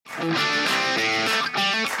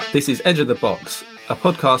This is Edge of the Box, a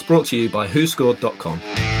podcast brought to you by WhoScored.com.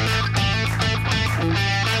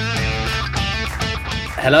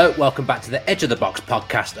 Hello, welcome back to the Edge of the Box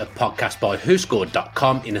podcast, a podcast by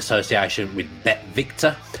WhoScored.com in association with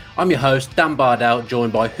BetVictor. I'm your host, Dan Bardell,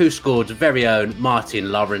 joined by WhoScored's very own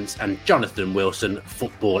Martin Lawrence and Jonathan Wilson,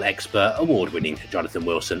 football expert, award-winning Jonathan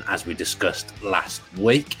Wilson, as we discussed last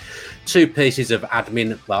week. Two pieces of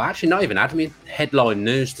admin, well, actually not even admin, headline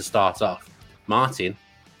news to start off. Martin,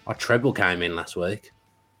 our treble came in last week.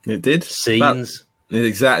 It did? Scenes.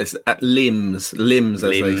 Exactly. It's at limbs as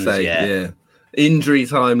they say. Yeah. Injury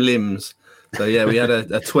time limbs. So, yeah, we had a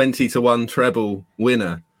 20-1 treble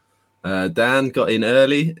winner. Dan got in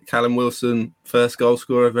early. Callum Wilson, first goal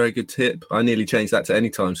scorer, very good tip. I nearly changed that to any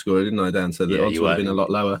time scorer, didn't I, Dan? So the odds would have been a lot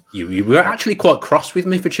lower. You were actually quite cross with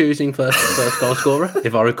me for choosing first goal scorer,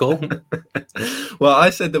 if I recall. Well, I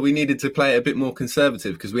said that we needed to play it a bit more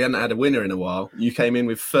conservative because we hadn't had a winner in a while. You came in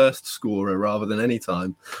with first scorer rather than any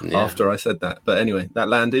time after I said that. But anyway, that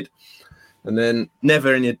landed. And then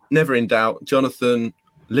never in doubt, Jonathan,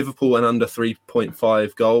 Liverpool and under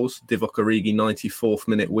 3.5 goals. Divock Origi, 94th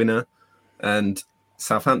minute winner. And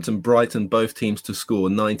Southampton, Brighton, both teams to score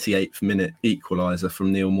 98th minute equaliser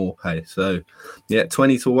from Neil Maupay. So, yeah,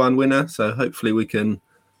 20-1 winner. So hopefully we can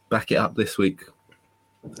back it up this week.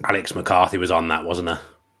 Alex McCarthy was on that, wasn't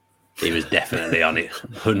he? He was definitely on it,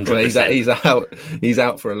 100%. Well, he's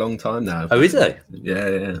out for a long time now. Oh, is he?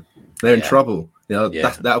 Yeah. They're in trouble.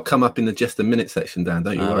 That'll come up in the Just a Minute section, Dan.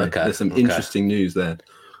 Don't you worry. Okay. There's some interesting news there.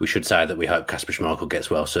 We should say that we hope Kasper Schmeichel gets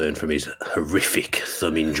well soon from his horrific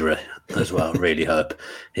thumb injury as well. Really hope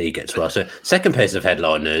he gets well soon. Second piece of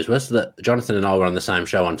headline news was that Jonathan and I were on the same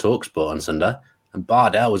show on TalkSport on Sunday, and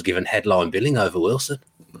Bardell was given headline billing over Wilson.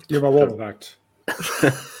 You're my warm act.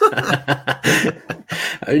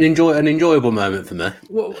 An enjoyable moment for me.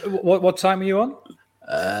 What time were you on?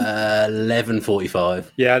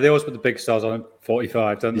 11:45. Yeah, they always put the big stars on at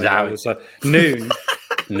 45, don't they? So noon.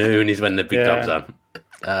 Noon is when the big dog's on.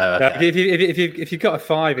 Okay. If you've got a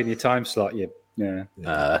 5 in your time slot, okay.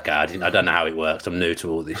 I don't know how it works. I'm new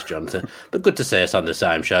to all this, Jonathan. But good to see us on the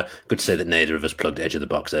same show. Good to see that neither of us plugged Edge of the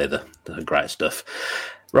Box either. Great stuff.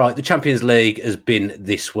 Right, the Champions League has been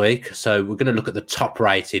this week, so we're going to look at the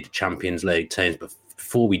top-rated Champions League teams. But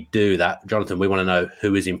before we do that, Jonathan, we want to know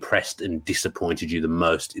who has impressed and disappointed you the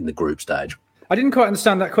most in the group stage. I didn't quite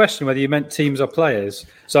understand that question, whether you meant teams or players.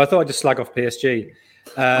 So I thought I'd just slag off PSG.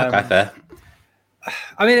 Okay, fair.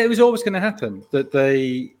 I mean, it was always going to happen that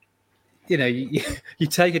they, you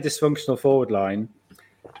take a dysfunctional forward line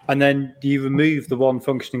and then you remove the one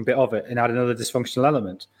functioning bit of it and add another dysfunctional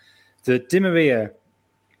element. The Di Maria,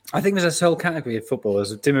 I think there's a whole category of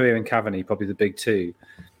footballers, Di Maria and Cavani, probably the big two,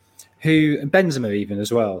 and Benzema even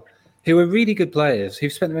as well, who are really good players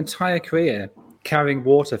who've spent their entire career carrying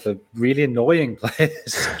water for really annoying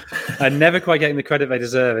players and never quite getting the credit they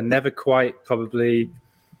deserve and never quite probably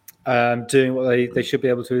doing what they should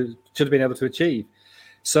have been able to achieve.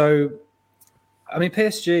 So, I mean,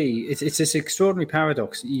 PSG, it's this extraordinary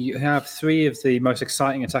paradox. You have three of the most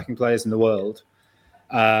exciting attacking players in the world,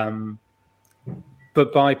 but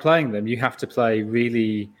by playing them, you have to play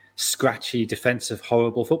really scratchy, defensive,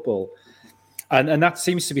 horrible football. And that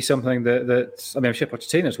seems to be something that I mean, I'm sure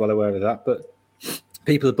Pochettino's well aware of that, but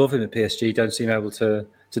people above him at PSG don't seem able to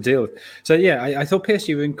deal with. So, yeah, I thought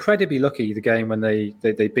PSG were incredibly lucky the game when they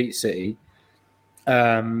beat City.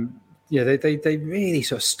 They really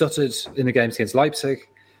sort of stuttered in the games against Leipzig.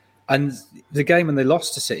 And the game when they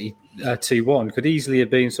lost to City 2-1 could easily have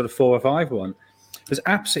been sort of 4 or 5-1. There's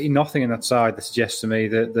absolutely nothing in that side that suggests to me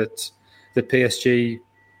that PSG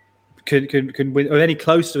can win or any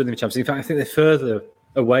closer to winning the Champions League. In fact, I think they're further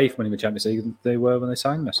away from winning the Champions League than they were when they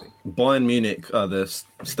signed Messi. Bayern Munich are the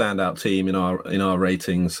standout team in our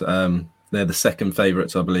ratings. They're the second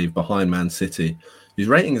favourites, I believe, behind Man City, whose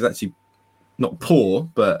rating is actually not poor,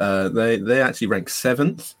 but they actually rank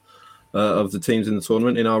 7th of the teams in the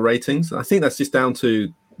tournament in our ratings. I think that's just down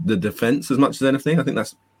to the defence as much as anything. I think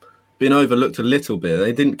that's been overlooked a little bit.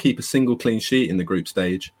 They didn't keep a single clean sheet in the group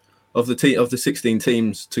stage. Of the 16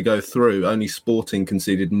 teams to go through, only Sporting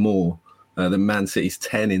conceded more than Man City's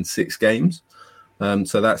 10 in 6 games.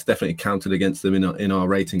 So that's definitely counted against them in our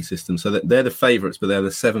rating system. So they're the favourites, but they're the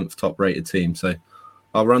 7th top-rated team. So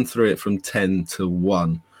I'll run through it from 10 to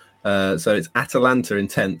 1. So it's Atalanta in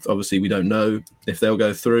 10th. Obviously, we don't know if they'll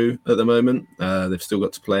go through at the moment. They've still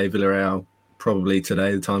got to play Villarreal probably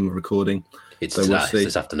today, the time of recording. It's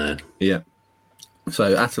this afternoon. Yeah.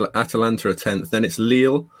 So Atalanta are 10th. Then it's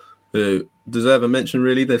Lille, who deserve a mention,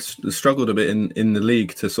 really. They've struggled a bit in the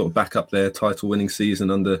league to sort of back up their title-winning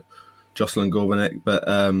season under Jocelyn Gourvenek, but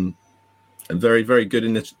very, very good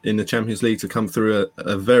in the Champions League to come through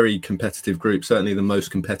a very competitive group, certainly the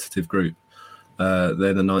most competitive group. They're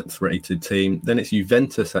the 9th rated team. Then it's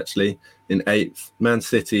Juventus actually in 8th, Man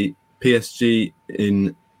City, PSG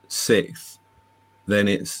in 6th. Then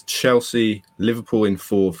it's Chelsea, Liverpool in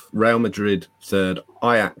 4th, Real Madrid 3rd,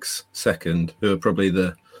 Ajax 2nd, who are probably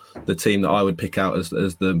the team that I would pick out as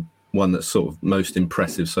the one that's sort of most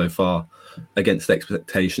impressive so far, against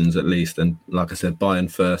expectations at least. And like I said, Bayern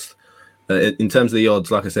first. In terms of the odds,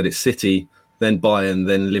 like I said, it's City, then Bayern,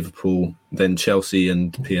 then Liverpool, then Chelsea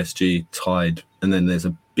and PSG tied. And then there's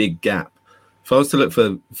a big gap. If I was to look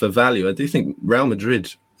for value, I do think Real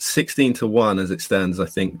Madrid 16-1 as it stands, I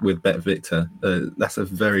think, with BetVictor. That's a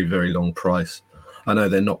very, very long price. I know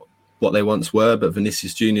they're not what they once were, but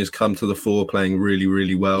Vinicius Junior's come to the fore playing really,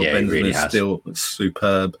 really well. Yeah, Benzema's really still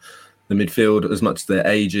superb. The midfield, as much as they're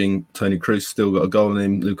aging, Toni Kroos still got a goal in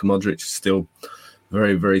him. Luka Modric is still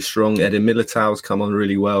very, very strong. Eden Militão's come on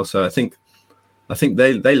really well. So I think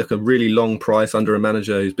they look a really long price under a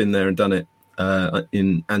manager who's been there and done it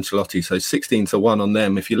in Ancelotti. So 16-1 on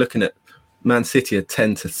them. If you're looking at Man City are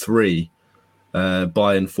 10-3, Bayern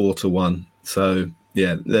 4-1. So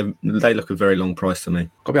yeah, they look a very long price to me.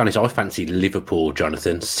 Got to be honest, I fancy Liverpool,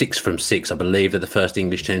 Jonathan. 6 from 6. I believe they're the first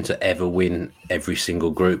English team to ever win every single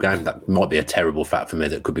group game. That might be a terrible fact for me.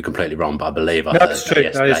 That could be completely wrong, but I believe that's true.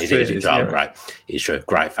 That is true. Right, it's true.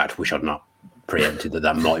 Great fact. Wish I'd not preempted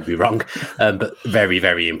that might be wrong. But very,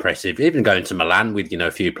 very impressive. Even going to Milan with a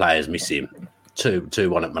few players missing,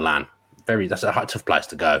 2-1 at Milan. That's a tough place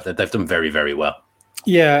to go. They've done very, very well.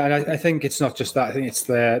 Yeah, and I think it's not just that. I think it's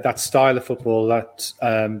that style of football, that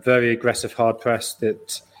very aggressive hard press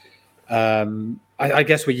that I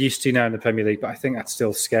guess we're used to now in the Premier League, but I think that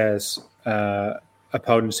still scares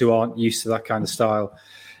opponents who aren't used to that kind of style.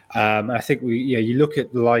 And I think you look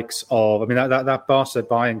at the likes of, that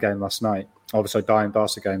Barca-Bayern game last night, obviously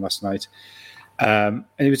Bayern-Barca game last night, and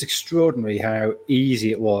it was extraordinary how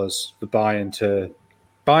easy it was for Bayern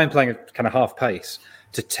playing at kind of half pace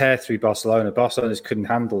to tear through Barcelona. Barcelona just couldn't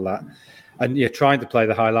handle that. And trying to play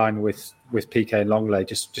the high line with Piqué and Longley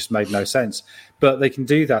just made no sense. But they can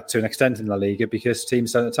do that to an extent in La Liga because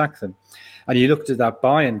teams don't attack them. And you looked at that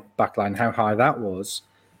Bayern backline, how high that was,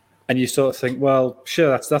 and you sort of think, well, sure,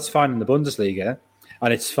 that's fine in the Bundesliga,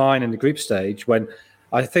 and it's fine in the group stage. When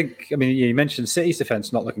I think, you mentioned City's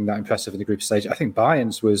defence not looking that impressive in the group stage. I think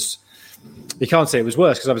Bayern's was, you can't say it was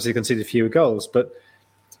worse because obviously they conceded fewer goals, but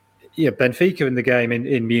Benfica in the game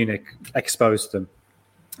in Munich exposed them.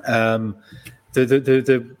 There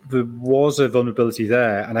was a vulnerability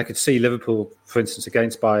there, and I could see Liverpool, for instance,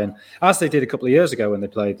 against Bayern, as they did a couple of years ago when they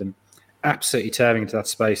played them, absolutely tearing into that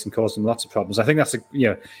space and causing them lots of problems. I think that's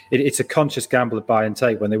it's a conscious gamble that Bayern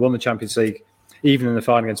take. When they won the Champions League, even in the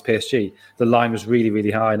final against PSG, the line was really,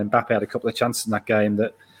 really high, and Mbappe had a couple of chances in that game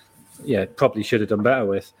that probably should have done better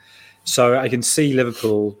with. So I can see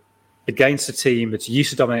Liverpool against a team that's used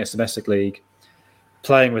to dominate its domestic league,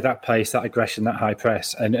 playing with that pace, that aggression, that high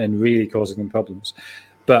press, and really causing them problems.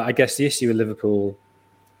 But I guess the issue with Liverpool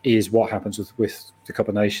is what happens with the Cup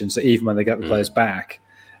of Nations. That even when they get the players back,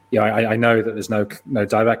 I know that there's no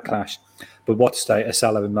direct clash, but what state are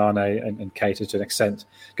Salah and Mane and Keita to an extent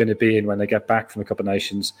going to be in when they get back from the Cup of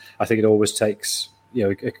Nations? I think it always takes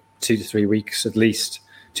 2 to 3 weeks at least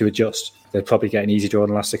to adjust. They'll probably get an easy draw in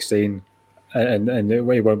the last 16. And it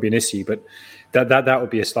won't be an issue, but that would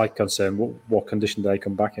be a slight concern. What condition do they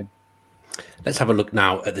come back in? Let's have a look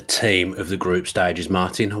now at the team of the group stages,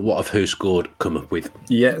 Martin. What have Who Scored come up with?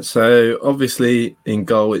 Yeah, so obviously in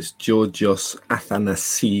goal it's Georgios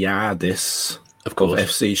Athanasiadis of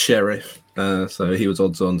FC Sheriff. So he was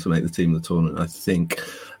odds on to make the team of the tournament, I think.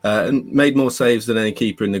 And made more saves than any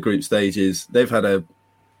keeper in the group stages. They've had a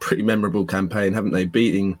pretty memorable campaign, haven't they?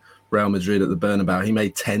 Beating Real Madrid at the Bernabeu. He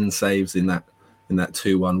made 10 saves in that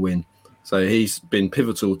 2-1 win. So he's been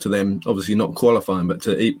pivotal to them, obviously not qualifying, but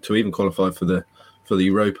to even qualify for the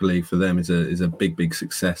Europa League for them is a big, big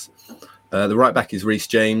success. The right back is Reece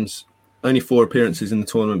James. Only 4 appearances in the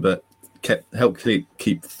tournament, but helped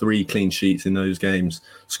keep 3 clean sheets in those games.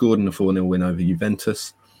 Scored in a 4-0 win over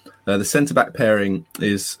Juventus. The centre-back pairing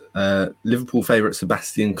is Liverpool favourite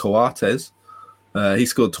Sebastian Coates. He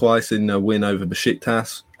scored twice in a win over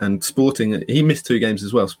Besiktas, and Sporting, he missed 2 games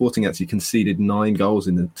as well. Sporting actually conceded 9 goals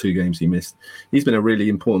in the 2 games he missed. He's been a really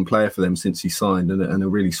important player for them since he signed, and a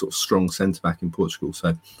really sort of strong centre-back in Portugal.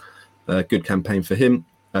 So good campaign for him.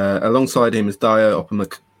 Alongside him is Dayo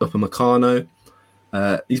Upamecano.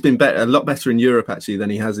 He's been a lot better in Europe actually than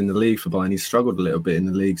he has in the league for Bayern. He's struggled a little bit in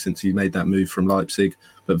the league since he made that move from Leipzig,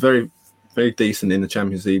 but very, very decent in the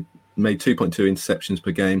Champions League. Made 2.2 interceptions per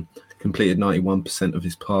game. completed 91% of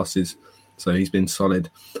his passes, so he's been solid.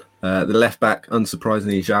 The left back,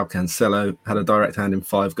 unsurprisingly, João Cancelo, had a direct hand in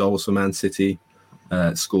 5 goals for Man City,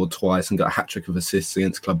 scored twice and got a hat-trick of assists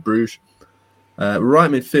against Club Brugge. Right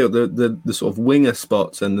midfield, the sort of winger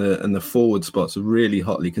spots and the forward spots are really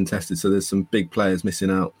hotly contested, so there's some big players missing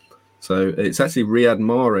out. So it's actually Riyad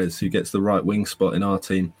Mahrez who gets the right wing spot in our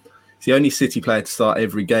team. He's the only City player to start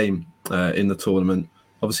every game in the tournament.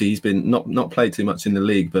 Obviously, he's been not played too much in the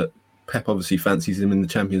league, but Pep obviously fancies him in the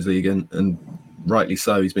Champions League, and rightly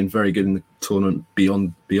so. He's been very good in the tournament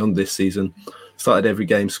beyond this season. Started every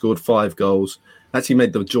game, scored 5 goals. Actually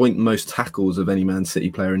made the joint most tackles of any Man City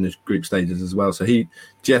player in the group stages as well. So he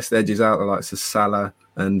just edges out the likes of Salah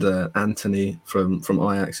and Antony from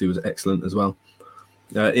Ajax, who was excellent as well.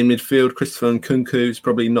 In midfield, Christopher Nkunku is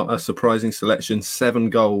probably not a surprising selection. 7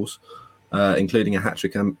 goals, including a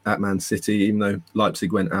hat-trick at Man City. Even though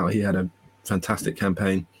Leipzig went out, he had a fantastic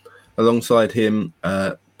campaign. Alongside him,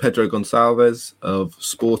 Pedro Gonçalves of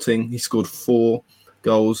Sporting. He scored 4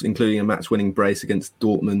 goals, including a match-winning brace against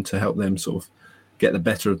Dortmund to help them sort of get the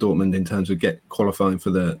better of Dortmund in terms of qualifying for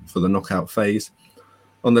the knockout phase.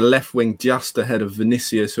 On the left wing, just ahead of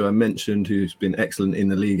Vinicius, who I mentioned, who's been excellent in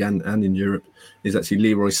the league and in Europe, is actually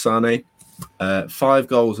Leroy Sané. 5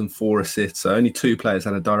 goals and 4 assists. So only 2 players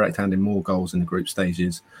had a direct hand in more goals in the group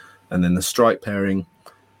stages. And then the strike pairing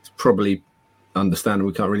is probably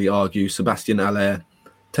understandable. We can't really argue. Sebastian Haller,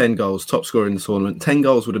 10 goals, top scorer in the tournament. 10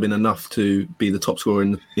 goals would have been enough to be the top scorer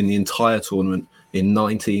in the entire tournament in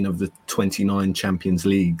 19 of the 29 Champions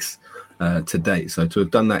Leagues to date. So to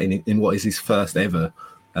have done that in what is his first ever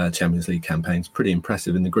Champions League campaign is pretty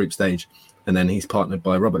impressive in the group stage. And then he's partnered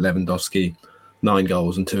by Robert Lewandowski, 9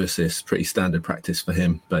 goals and 2 assists, pretty standard practice for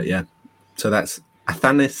him. But yeah, so that's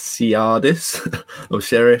Athanasiadis of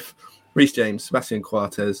Sheriff, Reece James, Sebastian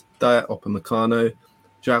Coates, Dayot Upamecano,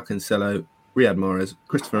 João Cancelo, Riyad Mahrez,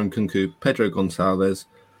 Christopher Nkunku, Pedro Gonçalves,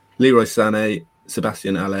 Leroy Sané,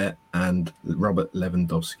 Sebastian Haller and Robert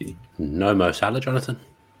Lewandowski. No Mo Salah, Jonathan?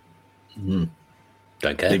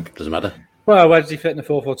 Don't care. Doesn't matter. Well, where does he fit in the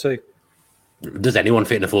 4-4-2? Does anyone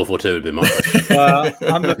fit in the 4-4-2 would be my Well,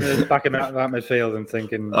 I'm looking at the back of that midfield and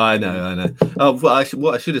thinking... I know. Oh, what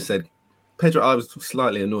I should have said, Pedro, I was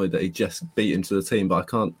slightly annoyed that he just beat him to the team, but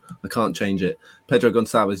I can't change it. Pedro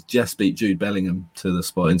Gonçalves just beat Jude Bellingham to the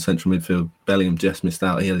spot in central midfield. Bellingham just missed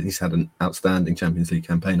out. He's had an outstanding Champions League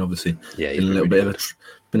campaign, obviously. Yeah, been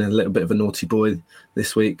a little bit of a naughty boy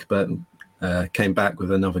this week, but came back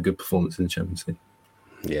with another good performance in the Champions League.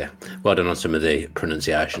 Yeah, well done on some of the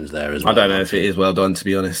pronunciations there as well. I don't know if it is well done, to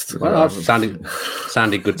be honest. Well,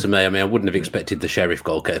 sounded good to me. I mean, I wouldn't have expected the Sheriff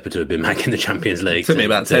goalkeeper to have been making the Champions League. It took me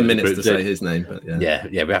about 10 minutes to say his name, but yeah.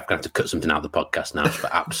 Yeah, we have to cut something out of the podcast now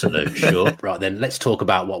for absolute sure. Right then, let's talk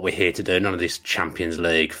about what we're here to do. None of this Champions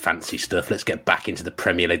League fancy stuff. Let's get back into the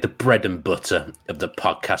Premier League, the bread and butter of the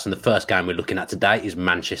podcast. And the first game we're looking at today is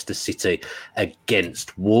Manchester City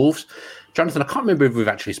against Wolves. Jonathan, I can't remember if we've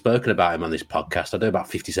actually spoken about him on this podcast. I do about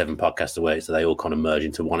 57 podcasts a week, so they all kind of merge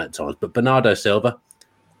into one at times. But Bernardo Silva,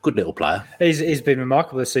 good little player. He's been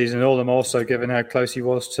remarkable this season, all the more so given how close he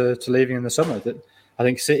was to leaving in the summer. That I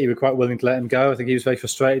think City were quite willing to let him go. I think he was very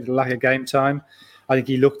frustrated at the lack of game time. I think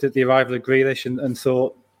he looked at the arrival of Grealish and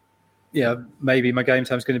thought, yeah, maybe my game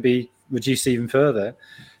time is going to be reduced even further.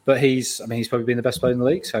 But he's probably been the best player in the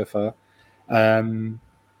league so far.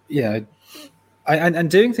 And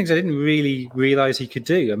doing things I didn't really realise he could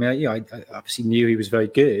do. I mean, I obviously knew he was very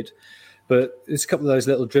good, but there's a couple of those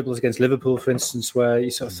little dribbles against Liverpool, for instance, where you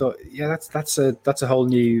sort of thought, yeah, that's a whole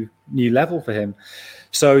new level for him.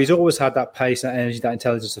 So he's always had that pace, that energy, that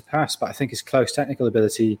intelligence of pass, but I think his close technical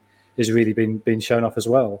ability has really been shown off as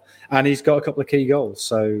well. And he's got a couple of key goals.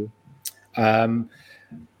 So in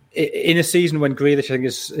a season when Grealish, I think,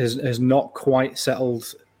 has not quite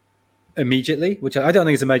settled immediately, which I don't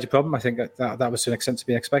think is a major problem. I think that was to an extent to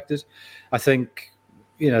be expected. I think,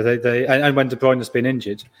 they and when De Bruyne has been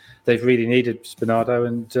injured, they've really needed Bernardo,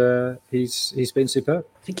 and he's been superb.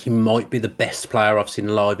 I think he might be the best player I've seen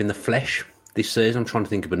live in the flesh this season. I'm trying to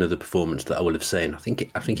think of another performance that I will have seen. I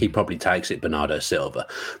think he probably takes it, Bernardo Silva.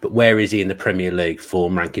 But where is he in the Premier League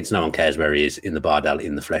form rankings? No one cares where he is in the Bardell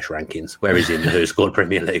in the flesh rankings. Where is he in the Who Scored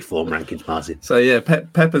Premier League form rankings, Martin? So yeah,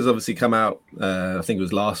 Pep has obviously come out, I think it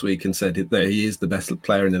was last week, and said that he is the best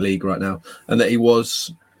player in the league right now, and that he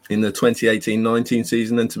was in the 2018-19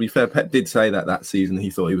 season. And to be fair, Pep did say that season he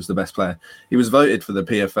thought he was the best player. He was voted for the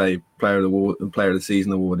PFA Player of the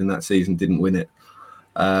Season award in that season, didn't win it.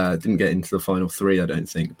 Didn't get into the final 3, I don't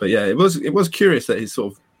think. But yeah, it was curious that his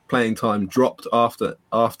sort of playing time dropped after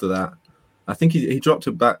that. I think he dropped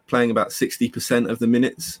to back playing about 60% of the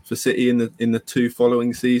minutes for City in the 2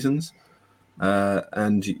 following seasons.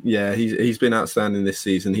 And yeah, he's been outstanding this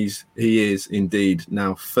season. He is indeed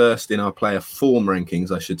now first in our player form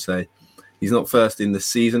rankings, I should say. He's not first in the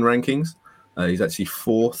season rankings. He's actually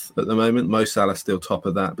 4th at the moment. Mo Salah's still top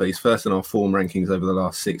of that, but he's first in our form rankings over the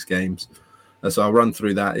last 6 games. So I'll run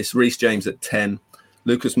through that. It's Reece James at 10.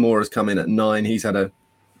 Lucas Moura's come in at 9. He's had a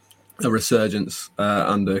resurgence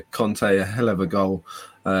under Conte, a hell of a goal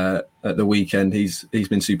at the weekend. He's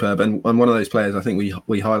been superb, and one of those players I think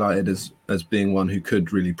we highlighted as being one who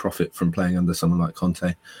could really profit from playing under someone like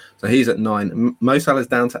Conte. So he's at 9. Mo Salah's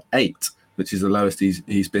down to 8, which is the lowest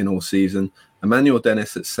he's been all season. Emmanuel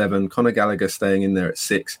Dennis at 7. Conor Gallagher staying in there at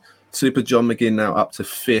 6. Super John McGinn now up to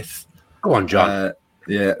 5th. Go on, John.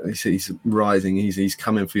 Yeah, he's rising. He's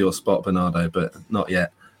coming for your spot, Bernardo, but not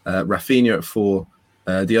yet. Rafinha at 4.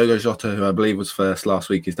 Diogo Jota, who I believe was first last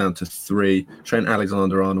week, is down to 3. Trent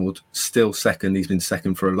Alexander-Arnold still second. He's been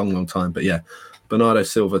second for a long, long time. But yeah, Bernardo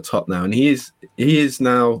Silva top now, and he is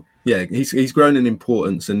now. Yeah, he's grown in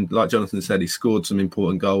importance, and like Jonathan said, he scored some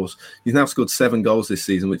important goals. He's now scored 7 goals this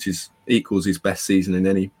season, which equals his best season in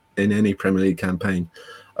any Premier League campaign.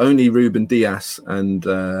 Only Ruben Dias and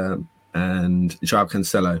João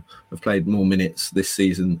Cancelo have played more minutes this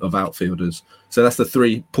season of outfielders. So that's the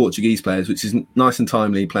 3 Portuguese players, which is nice and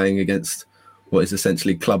timely, playing against what is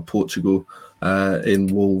essentially Club Portugal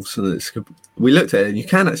in Wolves. And we looked at it, and you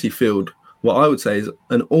can actually field what I would say is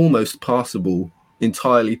an almost passable,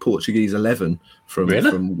 entirely Portuguese 11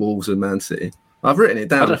 from Wolves and Man City. I've written it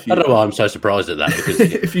down. I don't know why I'm so surprised at that, because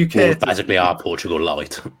if you care, basically are Portugal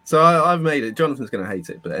light. So I've made it. Jonathan's going to hate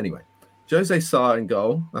it, but anyway. Jose Sarr in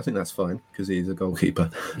goal. I think that's fine because he's a goalkeeper.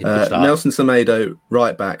 Nelson Semedo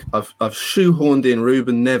right back. I've shoehorned in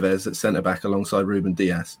Ruben Neves at centre back alongside Ruben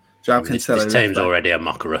Dias. João Cancelo. This team's already a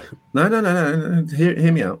mockery. No.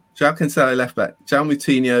 Hear me out. João Cancelo left back. João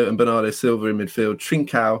Moutinho and Bernardo Silva in midfield.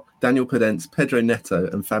 Trincao, Daniel Podence, Pedro Neto,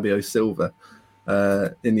 and Fabio Silva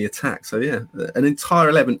in the attack. So yeah, an entire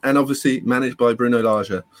 11, and obviously managed by Bruno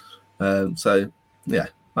Lage. So yeah,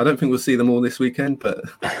 I don't think we'll see them all this weekend, but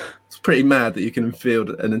it's pretty mad that you can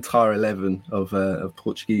field an entire 11 of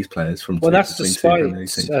Portuguese players from. Well, that's despite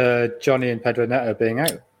Johnny and Pedro Neto being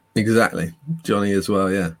out. Exactly, Johnny as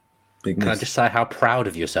well. Yeah. Can I just say how proud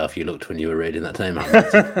of yourself you looked when you were reading that team?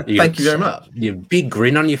 Thank you very much. Your big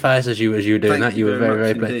grin on your face as you were doing that. You were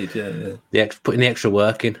very pleased. Yeah. Putting the extra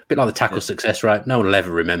work in. A bit like the tackle success rate. No one will ever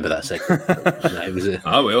remember that segment.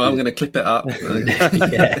 I will. I'm going to clip it up.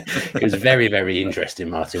 Yeah, it was very, very interesting,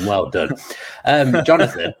 Martin. Well done,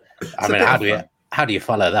 Jonathan. I mean, how do you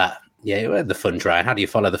follow that? Yeah, the fun train. How do you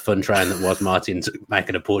follow the fun train that was Martin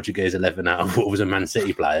making a Portuguese 11 out of Wolves and Man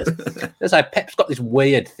City players? Let's say Pep's got this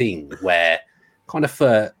weird thing where, kind of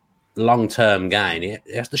for long-term gain, he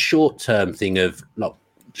has the short-term thing of like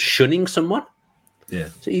shunning someone. Yeah.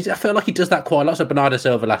 So I feel like he does that quite a lot. So Bernardo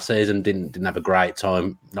Silva last season didn't have a great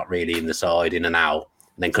time, not really in the side, in and out,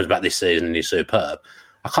 and then comes back this season and he's superb.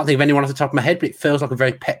 I can't think of anyone off the top of my head, but it feels like a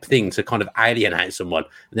very Pep thing to kind of alienate someone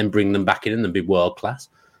and then bring them back in and be world-class.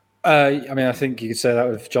 I mean, I think you could say that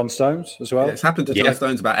with John Stones as well. Yeah, it's happened to John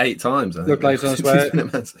Stones about 8 times. I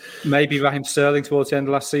think. Maybe Raheem Sterling towards the end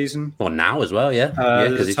of last season. Or now as well, yeah.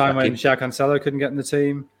 There's a time when João Cancelo couldn't get in the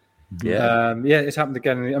team. Yeah. It's happened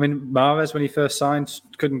again. I mean, Mahrez, when he first signed,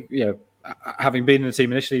 couldn't, having been in the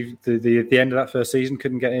team initially, the end of that first season,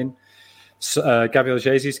 couldn't get in. So, Gabriel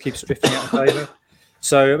Jesus keeps drifting out of favour.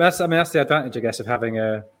 So that's the advantage, I guess, of having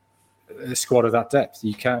a squad of that depth.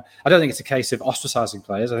 I don't think it's a case of ostracizing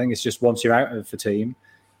players. I think it's just once you're out of the team,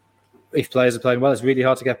 if players are playing well, it's really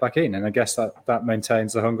hard to get back in. And I guess that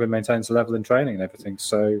maintains the hunger and maintains the level in training and everything.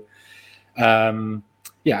 So,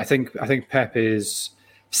 I think Pep is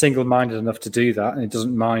single-minded enough to do that, and he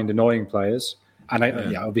doesn't mind annoying players. And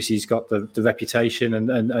obviously he's got the reputation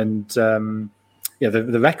and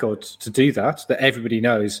the record to do that everybody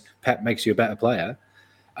knows. Pep makes you a better player,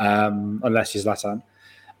 unless you're Zlatan.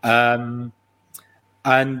 Or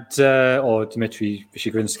Dmitry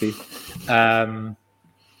Vyshegrinsky.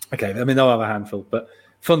 Okay, I mean, they'll have a handful, but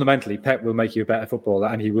fundamentally, Pep will make you a better footballer,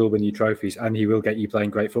 and he will win you trophies, and he will get you playing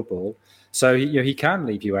great football. So he can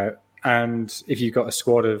leave you out, and if you've got a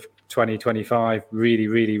squad of 20, 25 really,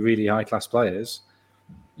 really, really high class players,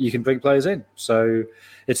 you can bring players in. So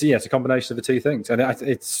it's a combination of the two things, and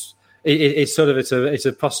it's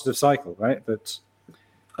a positive cycle, right? But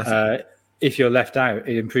if you're left out,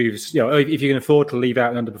 it improves. If you can afford to leave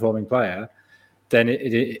out an underperforming player, then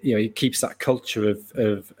it keeps that culture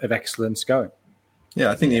of excellence going. Yeah,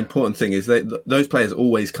 I think the important thing is those players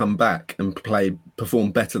always come back and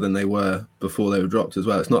perform better than they were before they were dropped as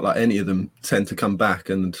well. It's not like any of them tend to come back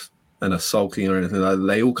and are sulking or anything like that.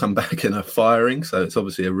 They all come back and are firing. So it's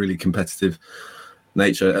obviously a really competitive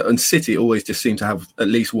nature. And City always just seem to have at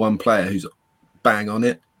least one player who's bang on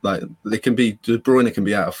it. Like they can be, De Bruyne can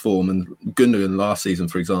be out of form, and Gundogan last season,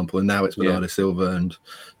 for example, and now it's Bernardo Silva, and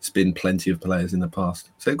it's been plenty of players in the past.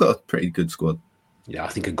 So they've got a pretty good squad. Yeah, I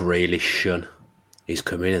think a Grealish shun. He's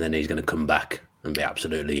come in and then he's going to come back and be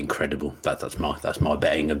absolutely incredible. That's my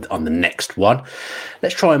betting on the next one.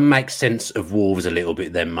 Let's try and make sense of Wolves a little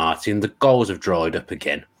bit then, Martin. The goals have dried up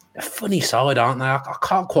again. A funny side, aren't they? I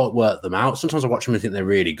can't quite work them out. Sometimes I watch them and think they're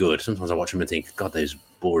really good. Sometimes I watch them and think, God, they're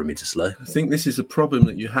boring me to sleep. I think this is a problem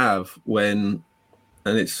that you have when,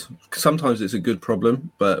 and sometimes it's a good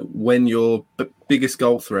problem, but when your biggest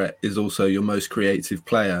goal threat is also your most creative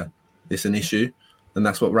player, it's an issue. And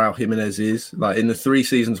that's what Raul Jimenez is. Like in the 3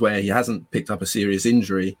 seasons where he hasn't picked up a serious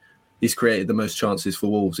injury, he's created the most chances for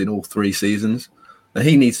Wolves in all 3 seasons. And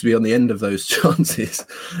he needs to be on the end of those chances.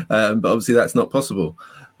 But obviously that's not possible.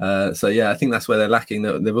 I think that's where they're lacking.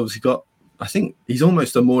 They've obviously got, I think he's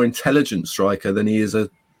almost a more intelligent striker than he is an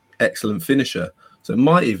excellent finisher. So it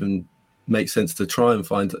might even make sense to try and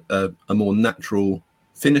find a more natural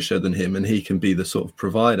finisher than him, and he can be the sort of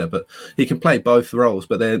provider. But he can play both roles,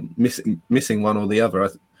 but they're missing one or the other. I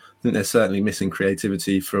think they're certainly missing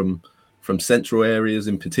creativity from central areas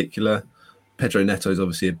in particular. Pedro Neto is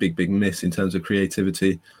obviously a big miss in terms of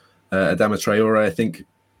creativity. Adama Traore, I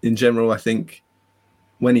think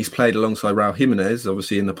when he's played alongside Raul Jimenez,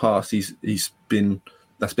 obviously in the past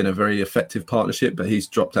that's been a very effective partnership, but he's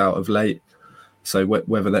dropped out of late. So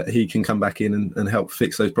whether that he can come back in and help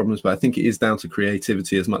fix those problems. But I think it is down to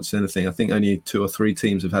creativity as much as anything. I think only 2 or 3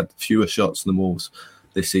 teams have had fewer shots than Wolves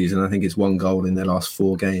this season. I think it's 1 goal in their last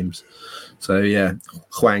 4 games. So, yeah,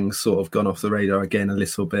 Hwang's sort of gone off the radar again a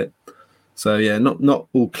little bit. So, yeah, not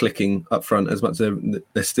all clicking up front as much as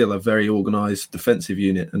they're still a very organised defensive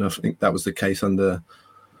unit. And I think that was the case under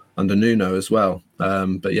Nuno as well.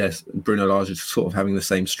 But yes, Bruno Lage is sort of having the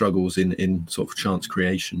same struggles in sort of chance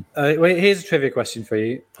creation. Here's a trivia question for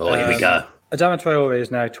you. Oh, here we go. Adama Traore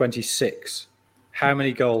is now 26. How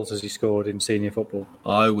many goals has he scored in senior football?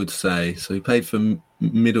 I would say, so he played for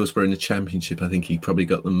Middlesbrough in the Championship. I think he probably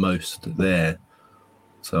got the most there.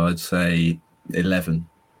 So I'd say 11.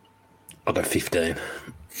 I'll go 15.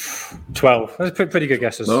 12. That's a pretty good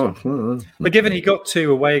guesses. But given he got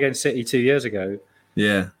 2 away against City 2 years ago.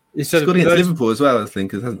 Yeah. He's got against Liverpool as well, I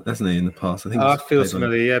think, hasn't he, in the past? I feel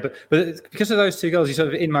familiar, yeah. But because of those 2 goals, he's sort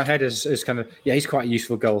of in my head as kind of, he's quite a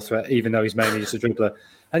useful goal threat, even though he's mainly just a dribbler.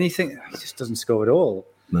 And you think, he just doesn't score at all.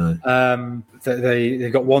 No.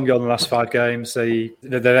 They've got 1 goal in the last 5 games. Their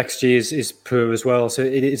XG is poor as well. So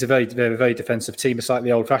it is a very, very, very defensive team. It's like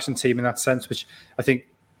the old-fashioned team in that sense, which I think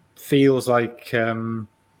feels like something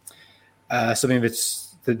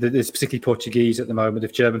that's particularly Portuguese at the moment.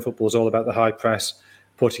 If German football is all about the high press,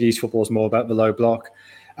 Portuguese football is more about the low block.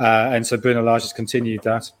 And so Bruno Lage has continued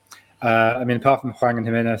that. Apart from Hwang and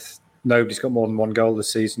Jimenez, nobody's got more than 1 goal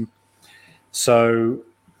this season. So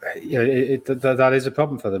that is a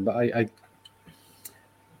problem for them. But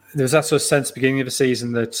there was that sort of sense at the beginning of the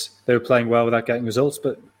season that they were playing well without getting results.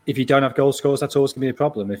 But if you don't have goal scorers, that's always going to be a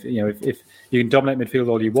problem. If you can dominate midfield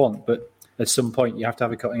all you want, but at some point you have to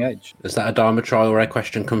have a cutting edge. Does that Adama Traore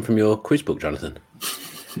question come from your quiz book, Jonathan?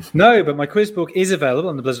 No, but my quiz book is available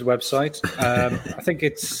on the Blizzard website. I think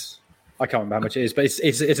I can't remember how much it is, but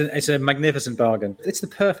it's a magnificent bargain. It's the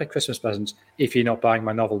perfect Christmas present if you're not buying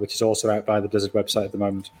my novel, which is also out by the Blizzard website at the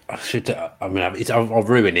moment. I'll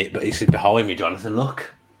ruin it, but it's behind me, Jonathan.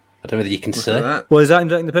 Look. I don't know whether you can see. Well, is that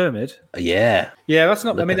Inventing the Pyramid? Yeah. Yeah, that's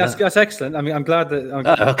not. That's excellent. I'm glad that.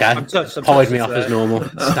 Okay. I'm touched me off as normal.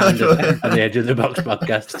 Standard on the Edge of the Box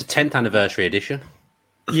podcast. It's the 10th anniversary edition.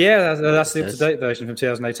 Yeah, that's the up-to-date version from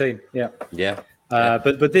 2018. Yeah. Yeah.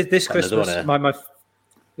 But this Christmas,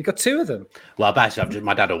 we got 2 of them. Well, basically,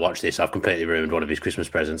 my dad will watch this. I've completely ruined one of his Christmas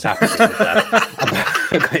presents. Happy Christmas, Dad.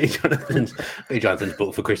 I got Jonathan's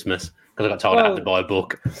book for Christmas because I got told I had to buy a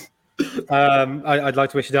book. I'd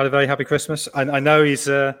like to wish your dad a very happy Christmas. I know he's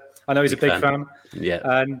a big fan. Yeah,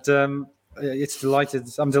 and I'm delighted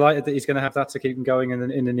that he's going to have that to keep him going in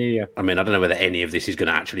the new year. I don't know whether any of this is going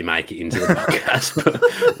to actually make it into the podcast, but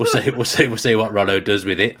we'll see what Rollo does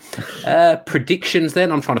with it. Predictions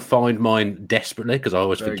then. I'm trying to find mine desperately because I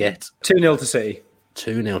always forget. 2-0 to City.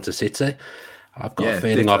 2-0 to City. I've got a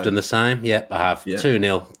feeling I've done the same. Yep, I have.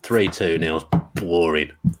 2-0, 3-2-0.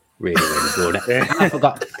 Boring. Really boring. I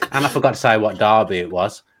forgot to say what derby it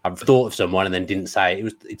was. I've thought of someone and then didn't say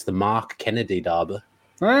it. It's the Mark Kennedy derby.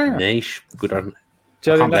 Niche. Good on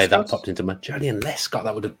I can't believe that popped into my Joleon Lescott.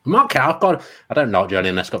 That would have Mark. I don't like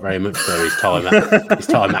Joleon Lescott very much for his time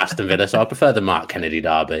at Aston Villa, so I prefer the Mark Kennedy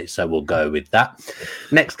derby. So we'll go with that.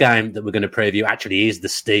 Next game that we're going to preview actually is the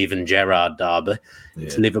Steven Gerrard derby. Yeah.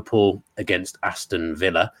 It's Liverpool against Aston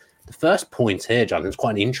Villa. The first point here, Jonathan, is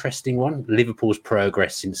quite an interesting one. Liverpool's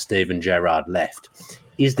progress since Steven Gerrard left.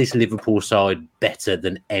 Is this Liverpool side better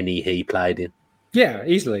than any he played in? Yeah,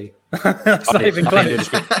 easily. I didn't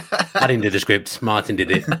do the script. Martin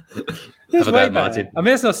did it. Have a go, Martin. I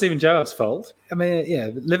mean, it's not Steven Gerrard's fault. I mean,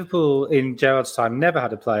 yeah, Liverpool in Gerrard's time never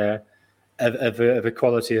had a player of the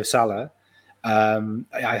quality of Salah.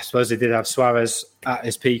 I suppose they did have Suarez at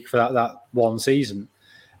his peak for that one season.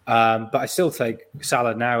 But I still take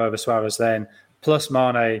Salah now over Suarez then, plus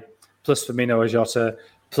Mane, plus Firmino or Jota,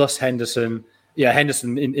 plus Henderson. Yeah,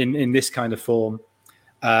 Henderson in this kind of form,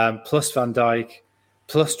 plus Van Dijk,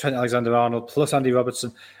 plus Trent Alexander-Arnold, plus Andy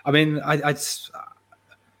Robertson. I mean,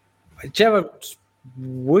 Gerrard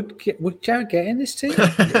would Gerrard get in this team?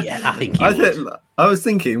 Yeah, I think he would. I was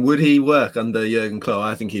thinking, would he work under Jurgen Klopp?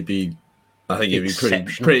 I think he'd be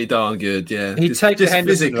pretty darn good. Yeah, he'd take the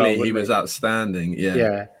Henderson physically. role, he was outstanding.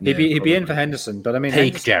 Yeah, he'd be in for Henderson. But I mean,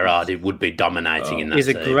 peak Gerrard, he would be dominating in that. He's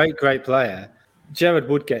a team. great player. Gerrard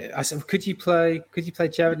would get. I said, could you play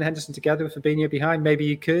Gerrard and Henderson together with Fabinho behind? Maybe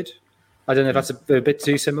you could. I don't know if that's a bit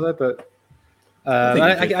too similar, but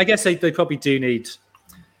I guess they probably do need.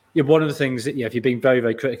 Yeah, one of the things that if you're being very,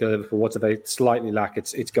 very critical of Liverpool, what do they slightly lack?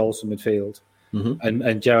 It's goals from midfield,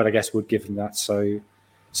 and Gerrard, I guess, would give them that. So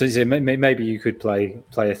maybe you could play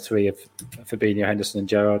a three of Fabinho, Henderson, and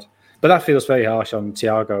Gerrard, but that feels very harsh on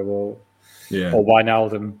Thiago or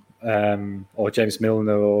Wijnaldum or James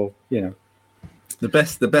Milner or The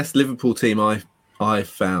best Liverpool team I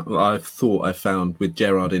thought I found with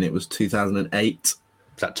Gerrard in it was 2008. Is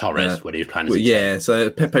that Torres when he was playing? Yeah,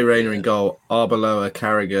 so Pepe Reina in goal, Arbeloa,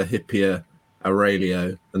 Carragher, Hyypiä,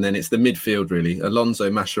 Aurelio, and then it's the midfield really: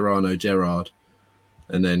 Alonso, Mascherano, Gerrard,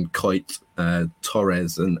 and then Coit,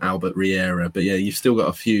 Torres, and Albert Riera. But yeah, you've still got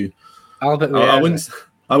a few. Albert Riera.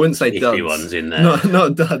 I wouldn't say iffy duds. Ones in there.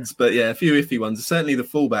 Not duds, but yeah, a few iffy ones. Certainly the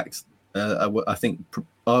fullbacks. I think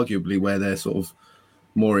arguably where they're sort of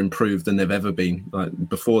more improved than they've ever been. Like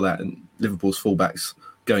before that, and Liverpool's fullbacks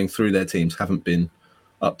going through their teams haven't been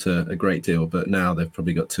up to a great deal, but now they've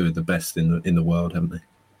probably got two of the best in the world, haven't they?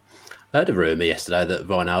 I heard a rumour yesterday that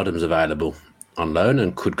Wijnaldum's available on loan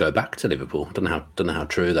and could go back to Liverpool. Don't know how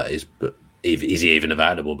true that is, but is he even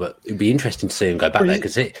available? But it'd be interesting to see him go back there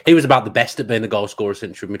because he was about the best at being the goal scorer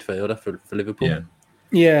central midfielder for Liverpool. Yeah.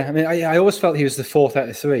 Yeah, I mean, I always felt he was the fourth out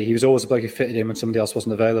of three. He was always the bloke who fitted in when somebody else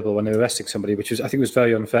wasn't available when they were resting somebody, which I think was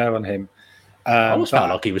very unfair on him. I always felt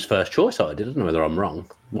like he was first choice. I don't know whether I'm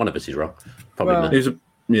wrong. One of us is wrong. Probably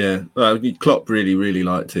not. Klopp really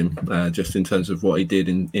liked him just in terms of what he did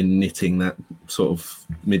in knitting that sort of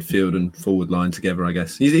midfield and forward line together, I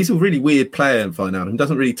guess. He's a really weird player, Wijnaldum.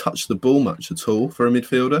 Doesn't really touch the ball much at all for a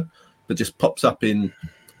midfielder, but just pops up in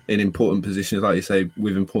important positions, like you say,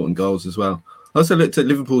 with important goals as well. I also looked at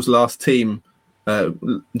Liverpool's last team,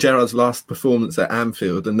 Gerrard's last performance at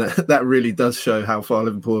Anfield, and that really does show how far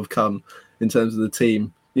Liverpool have come in terms of the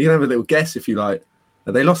team. You can have a little guess if you like.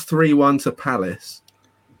 They lost 3-1 to Palace.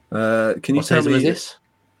 Can you tell me? This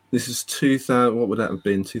is 2000. What would that have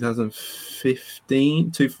been?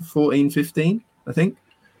 2015, 2014-15, I think.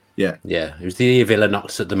 Yeah. Yeah, it was the year Villa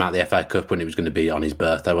knocked them out of the FA Cup when it was going to be on his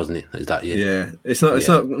birthday, wasn't it? Is that year? Yeah, it's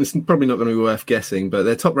probably not going to be worth guessing. But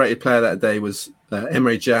their top-rated player that day was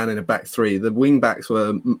Emre Can in a back three. The wing backs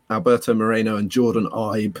were Alberto Moreno and Jordan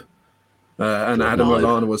Ibe, and Adam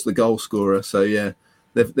Lallana was the goal scorer. So yeah,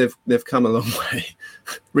 they've come a long way.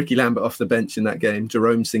 Ricky Lambert off the bench in that game.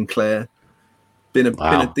 Jerome Sinclair. Been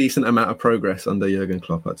a decent amount of progress under Jurgen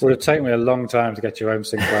Klopp. Would have taken me a long time to get Jerome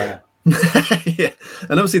Sinclair. Yeah,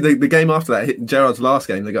 and obviously the game after that, Gerrard's last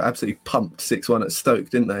game, they got absolutely pumped 6-1 at Stoke,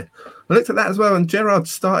 didn't they? I looked at that as well, and Gerrard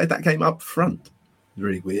started that game up front.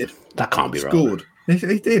 Really weird. That can't be right. Scored.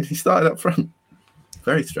 He did. He started up front.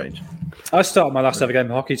 Very strange. I started my last ever game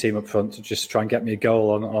hockey team up front to just try and get me a goal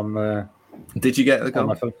on Did you get the goal? On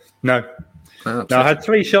my phone? No. No, I had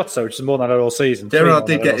 3 shots though, which is more than I had all season. Gerrard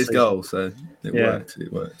did get his goal, so it worked.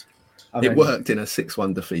 It worked. It worked in a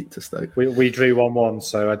 6-1 defeat to Stoke. We drew 1-1,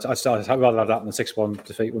 so I'd rather have that than a 6-1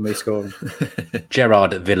 defeat with me scoring.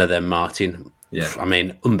 Gerrard at Villa then, Martin. Yeah. I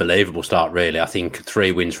mean, unbelievable start, really. I think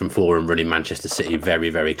 3 wins from 4 and running Manchester City very,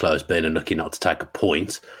 very close, being unlucky not to take a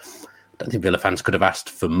point. I don't think Villa fans could have asked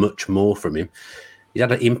for much more from him. He's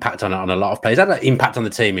had an impact on a lot of players. He's had an impact on the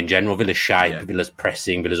team in general. Villa's shape, Villa's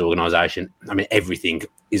pressing, Villa's organisation. I mean, everything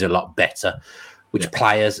is a lot better. Which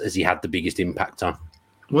players has he had the biggest impact on?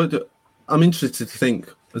 Well, I'm interested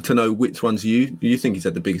to know which ones you think he's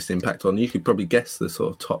had the biggest impact on. You could probably guess the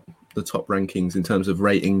sort of top rankings in terms of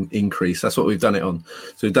rating increase. That's what we've done it on.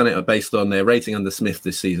 So we've done it based on their rating under Smith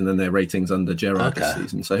this season and their ratings under Gerrard this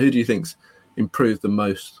season. So who do you think's improved the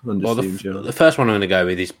most under Steven Gerrard? The first one I'm going to go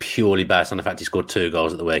with is purely based on the fact he scored 2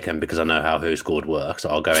 goals at the weekend, because I know how Who Scored works. So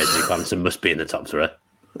I'll go Anthony Clemson must be in the top 3.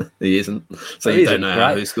 He isn't. So you don't know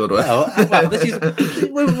how Who Scored works.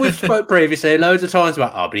 Well, we've spoke previously loads of times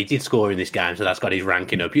about, but he did score in this game, so that's got his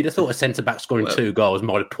ranking up. You'd have thought a centre-back scoring 2 goals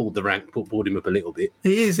might have pulled the rank, pulled him up a little bit.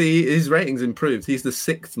 He is. His rating's improved. He's the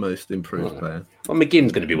 6th most improved player. Well,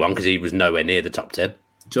 McGinn's going to be one because he was nowhere near the top 10.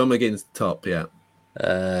 John McGinn's top, yeah.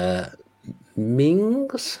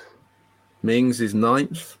 Mings is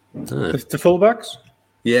 9th. The fullbacks?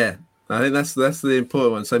 Yeah, I think that's the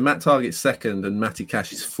important one. So Matt Targett's 2nd and Matty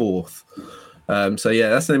Cash is 4th. So yeah,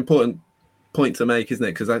 that's an important point to make, isn't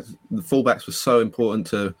it? Because the fullbacks were so important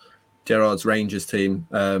to Gerrard's Rangers team.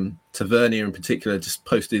 Tavernier in particular just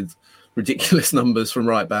posted ridiculous numbers from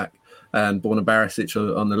right back, and Borna Barisic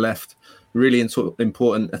on the left. Really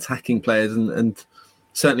important attacking players, and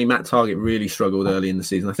certainly Matt Targett really struggled early in the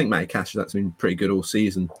season. I think Matty Cash has actually been pretty good all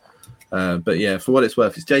season. But yeah, for what it's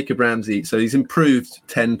worth, it's Jacob Ramsey. So he's improved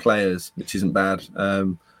 10 players, which isn't bad.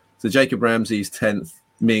 So Jacob Ramsey's 10th,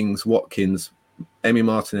 Mings, Watkins, Emi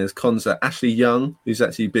Martinez, Konza, Ashley Young, who's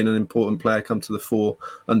actually been an important player, come to the fore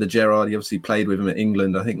under Gerrard. He obviously played with him at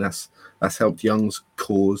England. I think that's helped Young's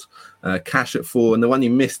cause. Cash at 4. And the one you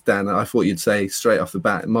missed, Dan, I thought you'd say straight off the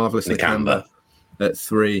bat, Marvellous Nakamba at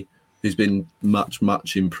 3, who's been much,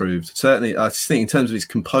 much improved. Certainly, I just think in terms of his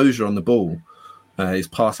composure on the ball, his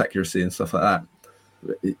pass accuracy and stuff like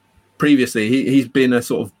that. Previously, he's been a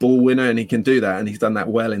sort of ball winner, and he can do that, and he's done that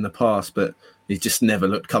well in the past, but he's just never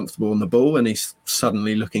looked comfortable on the ball, and he's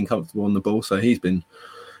suddenly looking comfortable on the ball. So he's been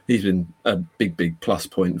a big plus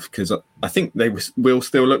point, because I think they will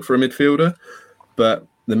still look for a midfielder, but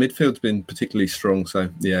the midfield's been particularly strong. So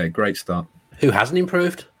yeah, great start. Who hasn't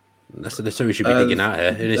improved? That's the two we should be digging out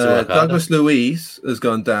here. Who needs to work Douglas Luiz has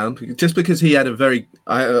gone down just because he had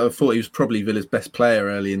I thought he was probably Villa's best player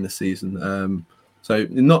early in the season. So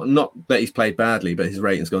not that he's played badly, but his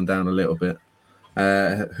rating's gone down a little bit.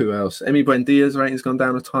 Who else? Emi Buendia's rating's gone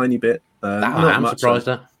down a tiny bit. I'm surprised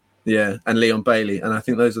at. Yeah, and Leon Bailey, and I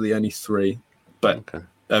think those are the only 3, but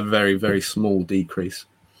a very, very small decrease.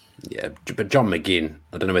 Yeah, but John McGinn,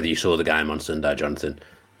 I don't know whether you saw the game on Sunday, Jonathan.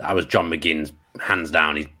 That was John McGinn's, hands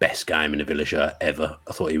down, his best game in a Villa shirt ever.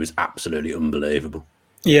 I thought he was absolutely unbelievable.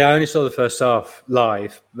 Yeah, I only saw the first half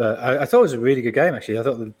live, but I thought it was a really good game, actually. I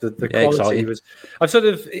thought the quality exciting. Was... I'm sort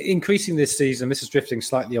of increasing this season. This is drifting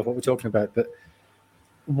slightly off what we're talking about, but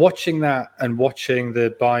watching that and watching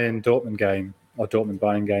the Bayern-Dortmund game, or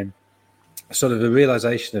Dortmund-Bayern game, sort of a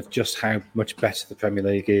realisation of just how much better the Premier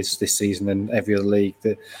League is this season than every other league,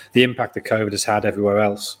 the impact that COVID has had everywhere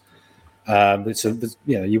else.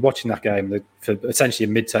 You're watching that game for essentially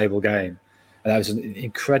a mid-table game, and that was an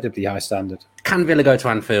incredibly high standard. Can Villa go to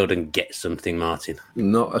Anfield and get something, Martin?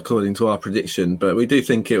 Not according to our prediction, but we do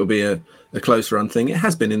think it will be a close run thing. It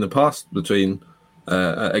has been in the past between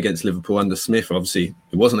against Liverpool under Smith. Obviously,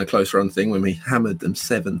 it wasn't a close run thing when we hammered them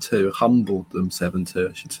 7-2, humbled them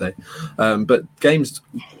 7-2, I should say. But games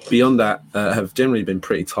beyond that have generally been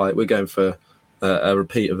pretty tight. We're going for a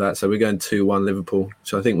repeat of that. So we're going 2-1 Liverpool,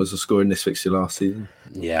 which I think was the score in this fixture last season.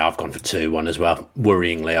 Yeah, I've gone for 2-1 as well.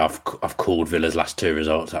 Worryingly, I've called Villa's last 2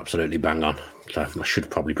 results absolutely bang on. So I should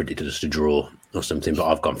have probably predicted us to draw or something, but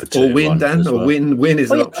I've gone for 2-1. Or win, Dan, or win is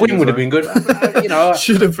an option. Win would have been good.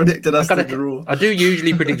 Should have predicted us to draw. I do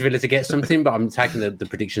usually predict Villa to get something, but I'm taking the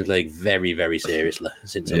predictions league very, very seriously.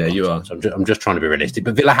 You are. So I'm just trying to be realistic.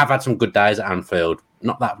 But Villa have had some good days at Anfield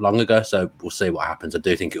not that long ago, so we'll see what happens. I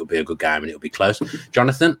do think it will be a good game and it will be close.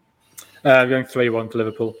 Jonathan? I'm going 3-1 to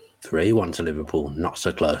Liverpool. 3-1 to Liverpool, not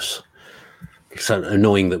so close. So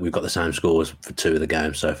annoying that we've got the same scores for 2 of the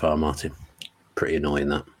games so far, Martin. Pretty annoying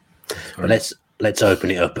that. But let's open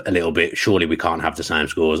it up a little bit. Surely we can't have the same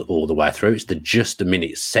scores all the way through. It's the Just a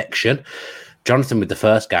Minute section. Jonathan with the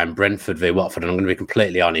first game, Brentford v Watford, and I'm going to be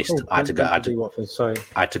completely honest. I had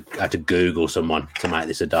to Google someone to make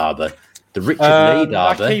this a derby. The Richard Lee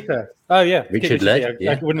derby. Keeper. Oh yeah, Richard Lee.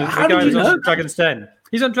 Yeah. How did you know? Dragon's Den.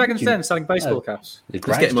 He's on Dragon's Den selling baseball caps. Let's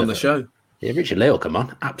get him on the show. Yeah, Richard Lee will come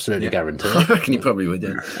on. Absolutely guaranteed. I reckon he probably would,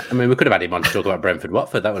 yeah. I mean, we could have had him on to talk about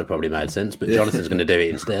Brentford-Watford. That would have probably made sense, but Jonathan's going to do it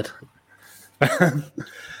instead.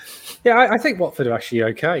 Yeah, I think Watford are actually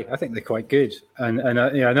okay. I think they're quite good. And I know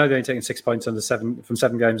they're only taking 6 points from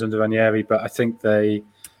 7 games under Ranieri, but I think there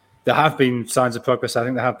have been signs of progress. I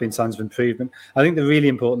think there have been signs of improvement. I think the really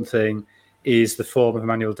important thing is the form of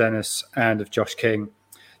Emmanuel Dennis and of Josh King.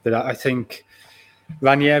 that I think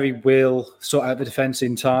Ranieri will sort out the defence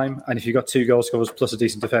in time, and if you've got 2 goal scorers plus a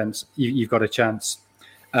decent defence, you've got a chance.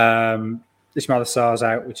 Ismaila Sarr's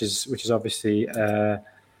out, which is obviously a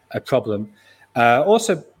problem.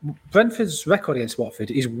 Also, Brentford's record against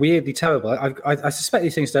Watford is weirdly terrible. I suspect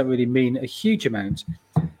these things don't really mean a huge amount.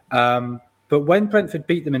 But when Brentford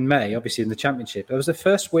beat them in May, obviously in the Championship, it was the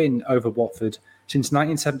first win over Watford since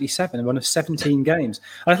 1977, a run of 17 games.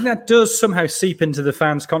 And I think that does somehow seep into the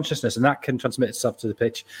fans' consciousness, and that can transmit itself to the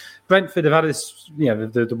pitch. Brentford have had this,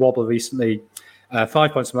 the wobble recently,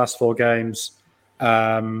 5 points from the last 4 games.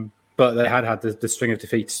 But they had the string of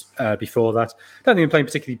defeats before that. I don't think they're playing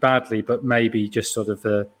particularly badly, but maybe just sort of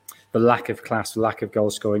the lack of class, the lack of goal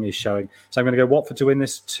scoring is showing. So I'm going to go Watford to win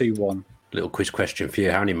this 2-1. Little quiz question for you.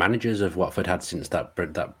 How many managers have Watford had since that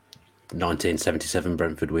 1977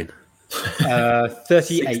 Brentford win?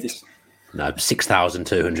 38. No,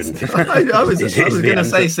 6,250. I was going to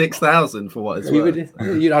say 6,000 for what it's worth.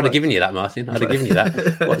 I'd have given you that, Martin. I'd have given you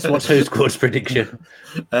that. What's Who Scored's prediction?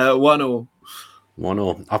 1-1.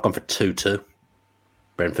 1-1. I've gone for 2-2.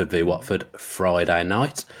 Brentford v Watford Friday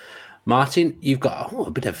night. Martin, you've got a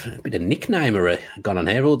bit of nicknamery gone on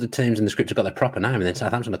here. All the teams in the script have got their proper name, and then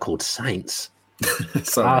Southampton are called Saints.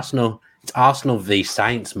 It's Arsenal v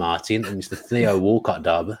Saints, Martin, and it's the Theo Walcott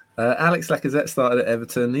derby. Alex Lacazette started at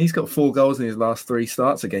Everton. He's got 4 goals in his last 3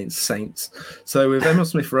 starts against Saints. So with Emil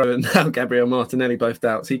Smith-Rowe and now Gabriel Martinelli both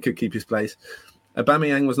doubts, he could keep his place.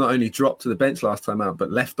 Aubameyang was not only dropped to the bench last time out,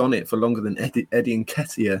 but left on it for longer than Eddie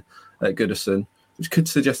Nketiah at Goodison, which could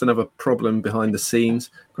suggest another problem behind the scenes.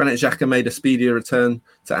 Granit Xhaka made a speedier return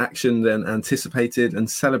to action than anticipated and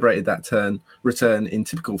celebrated that return in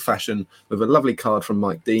typical fashion with a lovely card from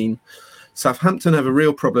Mike Dean. Southampton have a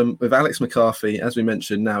real problem with Alex McCarthy, as we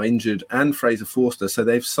mentioned, now injured, and Fraser Forster. So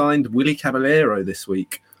they've signed Willy Caballero this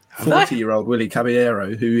week, 40-year-old Willy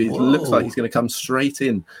Caballero, who looks like he's going to come straight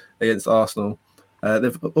in against Arsenal.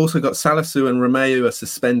 They've also got Salisu and Romeu are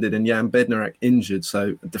suspended and Jan Bednarek injured.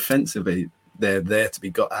 So defensively, they're there to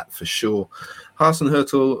be got at for sure.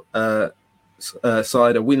 Hasenhüttl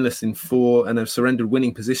side are winless in 4 and have surrendered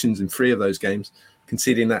winning positions in 3 of those games,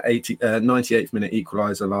 conceding that 98th minute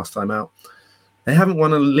equaliser last time out. They haven't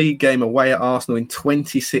won a league game away at Arsenal in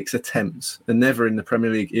 26 attempts and never in the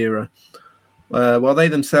Premier League era. While they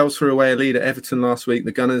themselves threw away a lead at Everton last week,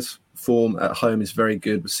 the Gunners' form at home is very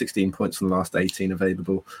good with 16 points from the last 18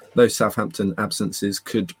 available. Those Southampton absences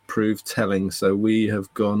could prove telling. So we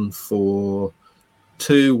have gone for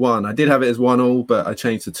 2-1. I did have it as 1-1, but I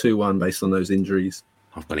changed to 2-1 based on those injuries.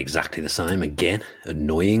 I've gone exactly the same again.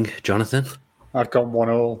 Annoying, Jonathan. I've got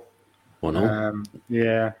 1-1. 1-1?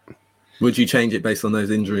 Yeah. Would you change it based on those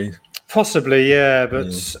injuries? Possibly, yeah,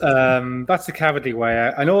 but that's the cowardly way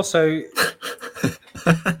out. And also,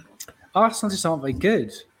 Arsenal just aren't very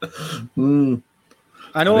good. And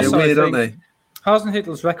also, weird, aren't they?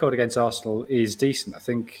 Hasenhüttl's record against Arsenal is decent. I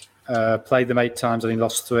think played them 8 times and he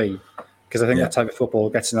lost 3, because I think that type of football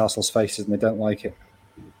gets in Arsenal's faces and they don't like it.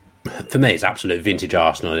 For me, it's absolute vintage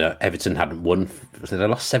Arsenal. Everton hadn't won. They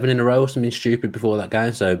lost 7 in a row or something stupid before that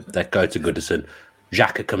game. So they go to Goodison.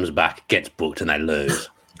 Xhaka comes back, gets booked, and they lose.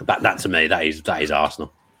 That to me, that is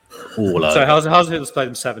Arsenal. All over. So Hasenhüttl's played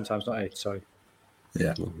them 7 times, not 8. Sorry.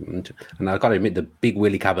 Yeah. And I've got to admit, the big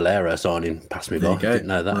Willy Caballero signing passed me by. Didn't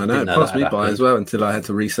know that. I know, it passed me by as well until I had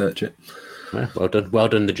to research it. Well done. Well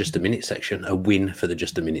done, the Just a Minute section. A win for the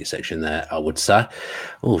Just a Minute section there, I would say.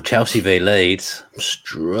 Oh, Chelsea v Leeds.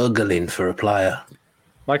 Struggling for a player.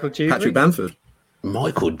 Michael Dewberry. Patrick Bamford.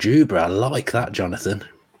 Michael Dewberry. I like that, Jonathan.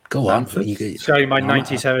 Go on. Showing my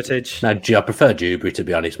 90s heritage. No, I prefer Dewberry, to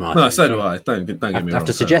be honest, Martin. No, so do I. Don't get me wrong.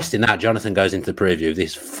 After suggesting that, Jonathan goes into the preview of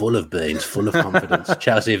this full of beans, full of confidence.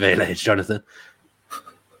 Chelsea v Leeds, Jonathan.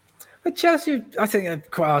 But Chelsea, I think, are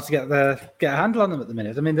quite hard to get a handle on them at the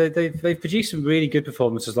minute. I mean, they've produced some really good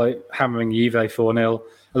performances, like hammering Juve 4-0.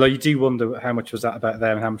 Although you do wonder how much was that about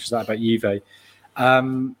them and how much was that about Juve.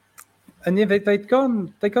 And yeah, they'd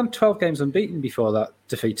gone 12 games unbeaten before that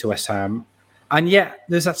defeat to West Ham. And yet,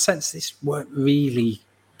 there's that sense they weren't really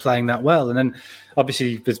playing that well. And then,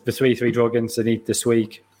 obviously, the 3-3 draw against the Need this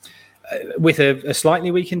week, with a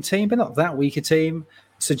slightly weakened team, but not that weak a team,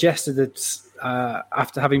 suggested that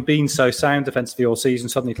after having been so sound defensively all season,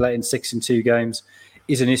 suddenly to let in 6 in 2 games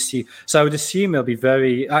is an issue. So I would assume they'll be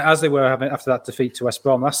very, as they were having after that defeat to West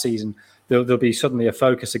Brom last season, there'll be suddenly a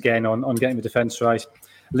focus again on getting the defence right.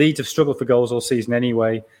 Leeds have struggled for goals all season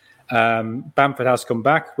anyway. Bamford has come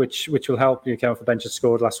back, which will help. Kevin Bench had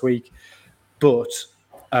scored last week. But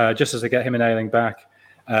just as they get him and Ayling back,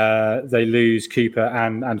 they lose Cooper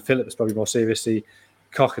and Phillips probably more seriously.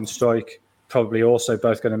 Koch and Struijk probably also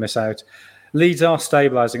both going to miss out. Leeds are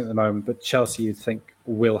stabilising at the moment, but Chelsea, you'd think,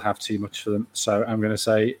 will have too much for them. So I'm going to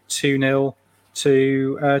say 2-0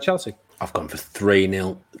 to Chelsea. I've gone for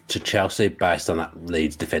 3-0 to Chelsea based on that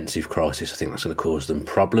Leeds defensive crisis. I think that's going to cause them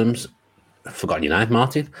problems. I've forgotten your name,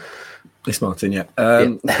 Martin. It's Martin, yeah.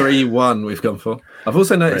 3-1 we've gone for. I've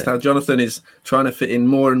also noticed how Jonathan is trying to fit in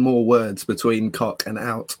more and more words between cock and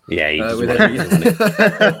out. Yeah, he does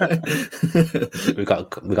We've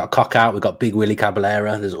got cock out, we've got Big Willie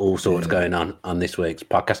Caballera. There's all sorts going on this week's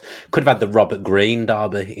podcast. Could have had the Robert Green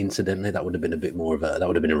derby, incidentally. That would have been a bit more of that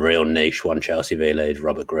would have been a real niche one, Chelsea v Leeds,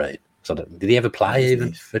 Robert Green. So did he ever play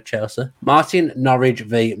even for Chelsea? Martin, Norwich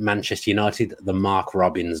v Manchester United, the Mark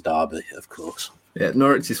Robbins derby, of course. Yeah,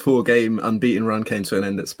 Norwich's 4-game unbeaten run came to an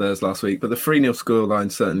end at Spurs last week, but the 3-0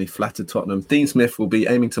 scoreline certainly flattered Tottenham. Dean Smith will be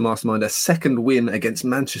aiming to mastermind a second win against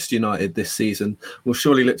Manchester United this season. Will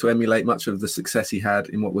surely look to emulate much of the success he had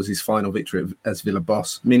in what was his final victory as Villa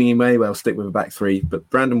boss, meaning he may well stick with a back three. But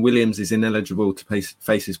Brandon Williams is ineligible to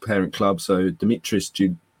face his parent club, so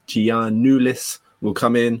Dimitris Giannoulis will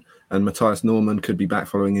come in, and Matthias Norman could be back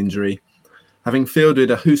following injury. Having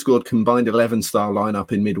fielded a Who Scored combined 11 style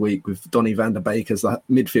lineup in midweek with Donny van der Beek as the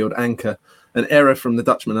midfield anchor, an error from the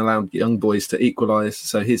Dutchman allowed young boys to equalise,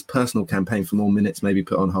 so his personal campaign for more minutes may be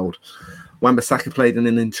put on hold. Wan-Bissaka played in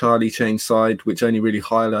an entirely changed side, which only really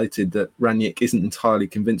highlighted that Rangnick isn't entirely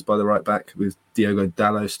convinced by the right back, with Diogo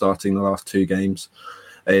Dalot starting the last 2 games.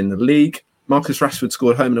 In the league, Marcus Rashford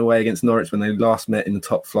scored home and away against Norwich when they last met in the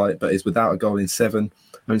top flight, but is without a goal in 7.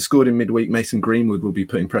 Having scored in midweek, Mason Greenwood will be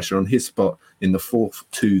putting pressure on his spot in the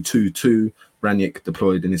 4-2-2-2 Rangnick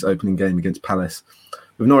deployed in his opening game against Palace.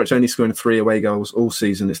 With Norwich only scoring 3 away goals all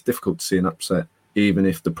season, it's difficult to see an upset, even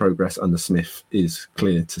if the progress under Smith is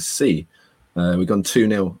clear to see. We've gone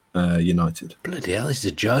 2-0 United. Bloody hell, this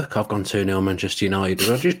is a joke. I've gone 2-0 Manchester United.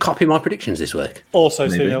 Did I just copy my predictions this week? Also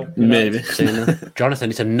 2-0. Maybe. 2-0. Jonathan,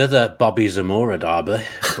 it's another Bobby Zamora derby.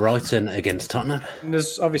 Brighton against Tottenham.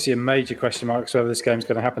 There's obviously a major question mark whether this game's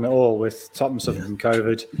going to happen at all with Tottenham suffering from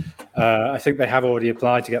COVID. I think they have already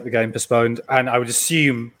applied to get the game postponed, and I would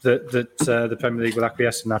assume that the Premier League will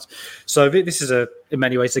acquiesce in that. So this is in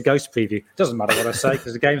many ways a ghost preview. Doesn't matter what I say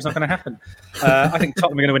because the game's not going to happen. I think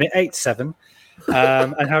Tottenham are going to win it 8-7.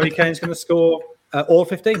 And Harry Kane's going to score all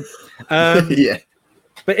 15. Yeah.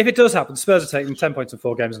 But if it does happen, Spurs are taking 10 points in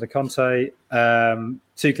 4 games under Conte,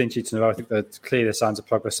 2 clean sheets in a row. I think they're clearly signs of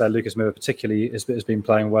progress there. Lucas Moura particularly has been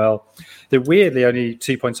playing well. They're weirdly only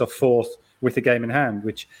 2 points off 4th with the game in hand,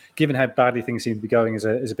 which, given how badly things seem to be going, is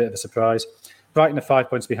a bit of a surprise. Brighton are 5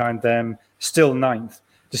 points behind them, still 9th,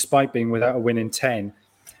 despite being without a win in 10.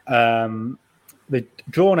 They've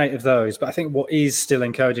drawn 8 of those, but I think what is still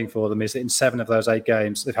encouraging for them is that in 7 of those 8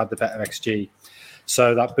 games, they've had the better XG.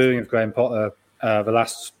 So that booing of Graham Potter, the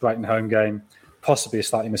last Brighton home game, possibly is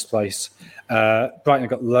slightly misplaced. Brighton have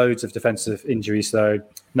got loads of defensive injuries, though.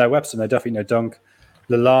 No Webster, no Duffy, no Dunk.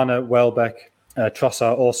 Lallana, Welbeck,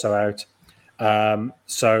 Trossard also out.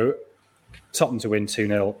 So Tottenham to win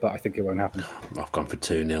 2-0, but I think it won't happen. I've gone for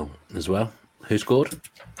 2-0 as well. Who scored?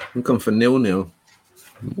 I've gone for 0-0.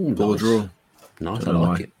 Ball draw. Nice, I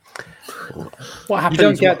like it. What happens? You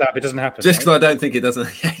don't get that if it doesn't happen. Just because I don't think it doesn't.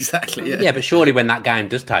 Exactly. Yeah, but surely when that game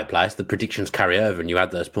does take place, the predictions carry over and you add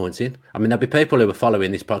those points in. I mean, there'll be people who are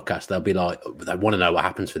following this podcast. They'll be like, they want to know what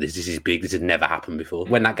happens for this. This is big. This has never happened before.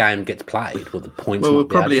 When that game gets played, well, the points. Well, we'll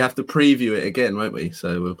probably have to preview it again, won't we?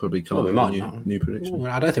 So we'll probably come up with new predictions.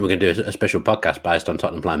 Well, I don't think we're going to do a special podcast based on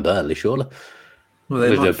Tottenham playing Burnley, surely. Well,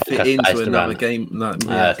 they might fit into another game.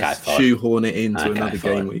 Shoehorn it into another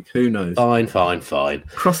game week. Who knows? Fine.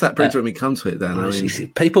 Cross that bridge when we come to it. Then I mean,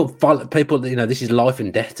 people. You know, this is life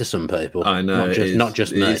and death to some people. I know. Not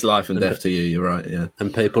just me. It's life and death to you. You're right. Yeah.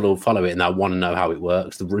 And people will follow it and they want to know how it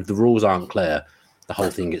works. If the rules aren't clear, the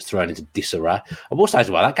whole thing gets thrown into disarray. I will say as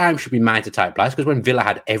well, that game should be made to take place because when Villa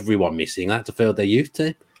had everyone missing, they had to field their youth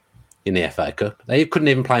team. In the FA Cup, they couldn't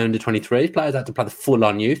even play under 23s. Players had to play the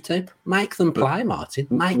full-on youth team. Make them play, Martin.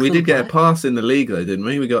 We did get a pass in the league, though, didn't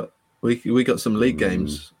we? We got some league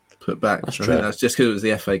games put back. That's I true. think that's just because it was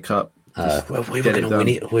the FA Cup. Well, we were going to win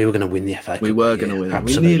it. We were going to win the FA Cup. We were going to win it.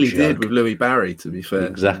 We nearly did with Louis Barry. To be fair,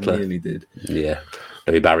 exactly. We nearly did. Yeah,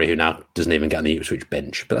 Louis Barry, who now doesn't even get on the Ipswich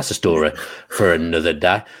bench, but that's a story for another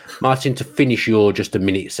day. Martin, to finish your just a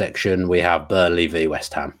minute section, we have Burnley v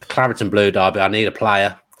West Ham, Claret and Blue derby. I need a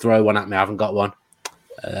player. Throw one at me. I haven't got one.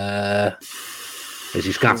 It's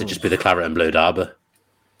just going to have to just be the Claret and Blue derby.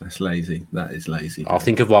 That's lazy. That is lazy. I'll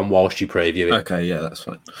think of one whilst you preview it. Okay, yeah, that's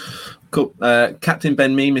fine. Cool. Captain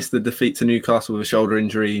Ben Mee missed the defeat to Newcastle with a shoulder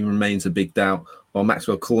injury. He remains a big doubt. While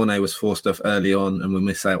Maxwell Cornet was forced off early on and will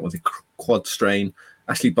miss out with a quad strain.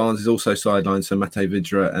 Ashley Barnes is also sidelined, so Mate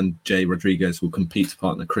Vidra and Jay Rodriguez will compete to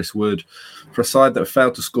partner Chris Wood. For a side that have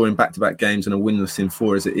failed to score in back-to-back games and are winless in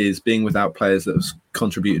 4 as it is, being without players that have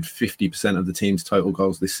contributed 50% of the team's total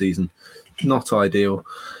goals this season, not ideal.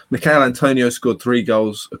 Michael Antonio scored 3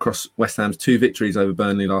 goals across West Ham's 2 victories over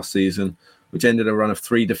Burnley last season, which ended a run of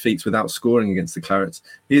 3 defeats without scoring against the Clarets.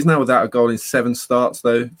 He is now without a goal in 7 starts,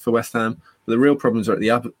 though, for West Ham. But the real problems are at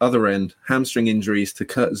the other end. Hamstring injuries to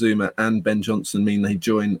Kurt Zuma and Ben Johnson mean they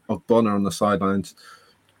join Ogbonna on the sidelines.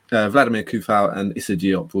 Vladimir Kufal and Issa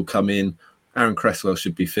Diop will come in. Aaron Cresswell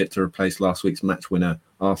should be fit to replace last week's match winner,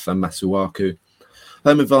 Arthur Masuaku.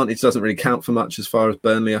 Home advantage doesn't really count for much as far as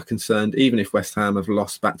Burnley are concerned, even if West Ham have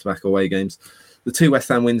lost back-to-back away games. The 2 West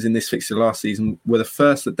Ham wins in this fixture last season were the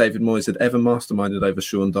first that David Moyes had ever masterminded over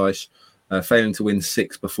Sean Dyche, failing to win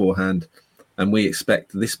 6 beforehand. And we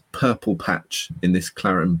expect this purple patch in this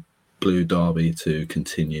claret and blue derby to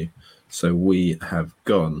continue. So we have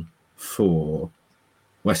gone for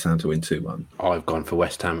West Ham to win 2-1. I've gone for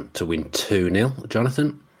West Ham to win 2-0.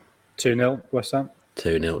 Jonathan? 2-0 West Ham.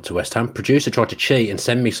 2-0 to West Ham. Producer tried to cheat and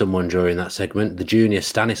send me someone during that segment, the junior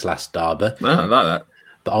Stanislas Darber. Oh, I like that.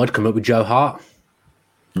 But I'd come up with Joe Hart.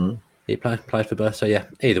 Mm. He played for both, so yeah,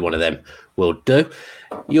 either one of them will do.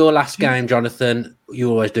 Your last game, Jonathan, you're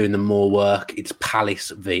always doing the more work. It's Palace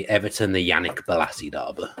v Everton, the Yannick Bolasie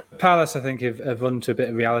derby. Palace, I think, have run to a bit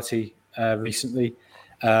of reality recently.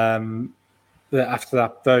 After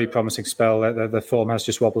that very promising spell, the form has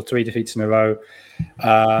just wobbled 3 defeats in a row.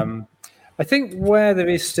 I think where there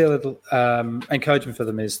is still encouragement for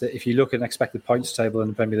them is that if you look at an expected points table in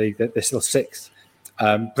the Premier League, they're still 6th.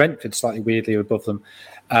 Brentford slightly weirdly above them.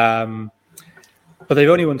 But they've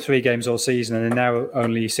only won 3 games all season and they're now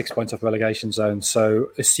only 6 points off relegation zone.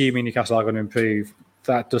 So assuming Newcastle are going to improve,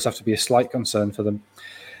 that does have to be a slight concern for them.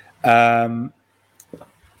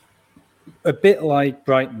 A bit like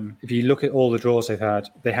Brighton, if you look at all the draws they've had,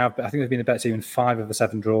 I think they've been the better team in 5 of the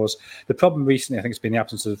 7 draws. The problem recently, I think, has been the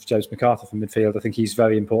absence of James McArthur from midfield. I think he's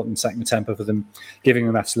very important in setting the tempo for them, giving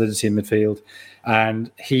them that solidity in midfield. And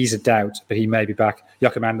he's a doubt, but he may be back.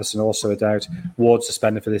 Joachim Andersen also a doubt. Ward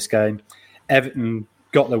suspended for this game. Everton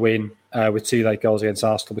got the win with 2 late goals against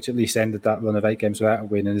Arsenal, which at least ended that run of 8 games without a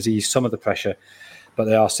win and has eased some of the pressure. But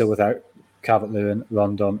they are still without Calvert-Lewin,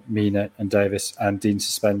 Rondon, Mina and Davis, and Dean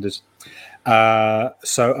suspended.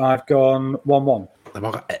 So I've gone 1-1. I've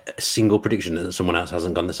got a single prediction that someone else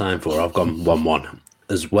hasn't gone the same for. I've gone 1-1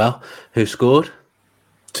 as well. Who scored?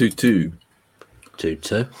 2-2.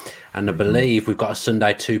 2-2. And I believe we've got a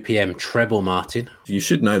Sunday 2 p.m. treble, Martin. You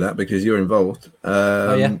should know that because you're involved.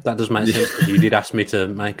 Oh, yeah, that does make sense. You did ask me to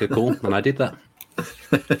make a call, and I did that.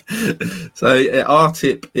 So our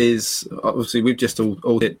tip is, obviously, we've just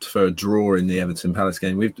all tipped for a draw in the Everton Palace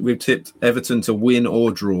game. We've tipped Everton to win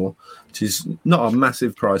or draw, which is not a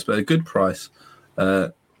massive price, but a good price,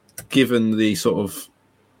 given the sort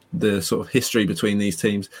of history between these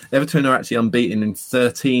teams. Everton are actually unbeaten in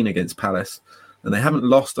 13 against Palace, and they haven't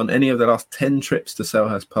lost on any of their last 10 trips to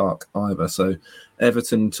Selhurst Park either. So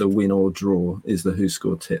Everton to win or draw is the Who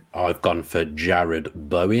Scored tip. I've gone for Jared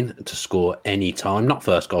Bowen to score any time. Not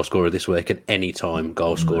first goal scorer this week, an any time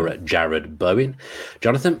goal scorer, Jared Bowen.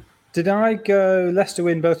 Jonathan? Did I go Leicester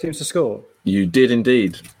win, both teams to score? You did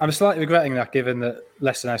indeed. I'm slightly regretting that, given that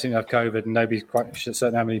Leicester now seem to have COVID and nobody's quite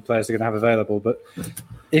certain how many players they're going to have available. But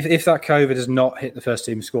if that COVID has not hit the first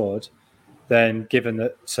team squad, then given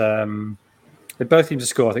that both teams to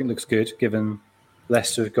score, I think looks good, given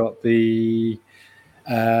Leicester have got the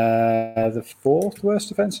 4th worst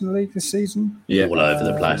defence in the league this season. Yeah, all over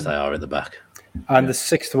the place they are at the back. And the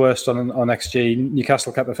 6th worst on XG.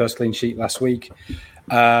 Newcastle kept their first clean sheet last week.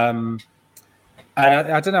 And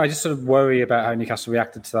I don't know, I just sort of worry about how Newcastle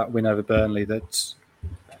reacted to that win over Burnley. That's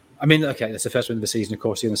the first win of the season, of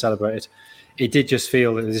course, you're going to celebrate it. It did just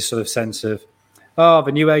feel that there's this sort of sense of,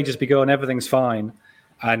 the new age has begun, everything's fine.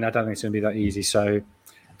 And I don't think it's going to be that easy. So,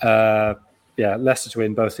 Leicester to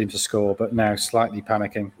win, both teams to score, but now slightly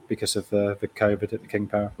panicking because of the COVID at the King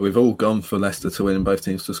Power. We've all gone for Leicester to win and both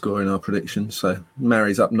teams to score in our predictions, so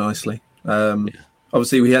marries up nicely.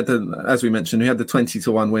 Obviously, we had as we mentioned, we had the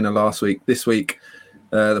 20-1 winner last week. This week,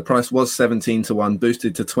 the price was 17-1,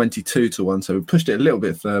 boosted to 22-1, so we pushed it a little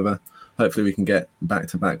bit further. Hopefully, we can get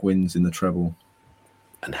back-to-back wins in the treble.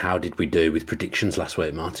 And how did we do with predictions last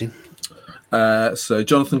week, Martin? So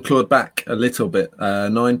Jonathan clawed back a little bit.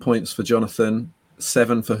 9 points for Jonathan,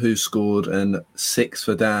 7 for Who Scored, and 6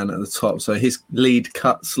 for Dan at the top. So his lead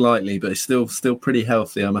cut slightly, but it's still pretty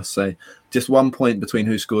healthy, I must say. Just 1 point between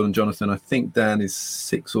Who Scored and Jonathan. I think Dan is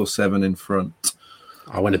 6 or 7 in front.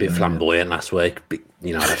 I went a bit flamboyant last week. But,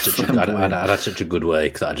 I had such a good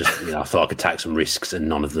week that I just, I thought I could take some risks, and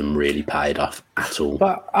none of them really paid off at all.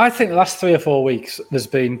 But I think the last 3 or 4 weeks,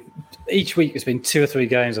 each week there's been 2 or 3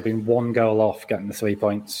 games I've been 1 goal off getting the 3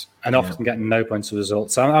 points, and often getting no points as a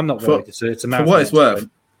result. So I'm not worried. It's a for what it's worth,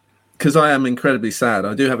 because I am incredibly sad.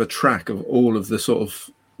 I do have a track of all of the sort of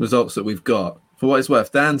results that we've got. For what it's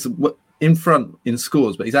worth, Dan's in front in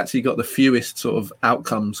scores, but he's actually got the fewest sort of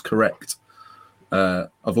outcomes correct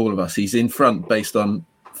of all of us. He's in front based on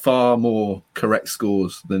far more correct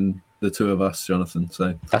scores than the two of us, Jonathan.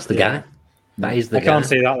 So that's the game. That is the game. I can't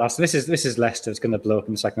see that. This is Leicester. It's going to blow up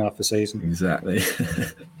in the second half of the season. Exactly.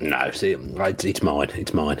 No, see, it's mine.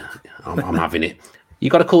 It's mine. I'm having it. You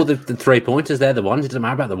got to call the 3 pointers. They're the ones. It doesn't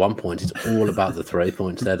matter about the 1 point. It's all about the 3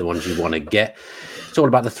 points. They're the ones you want to get. It's all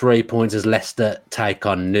about the 3 points as Leicester take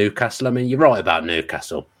on Newcastle. I mean, you're right about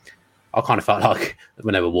Newcastle. I kind of felt like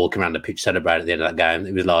when they were walking around the pitch celebrating at the end of that game,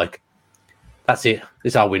 it was like, that's it.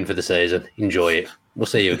 This is our win for the season. Enjoy it. We'll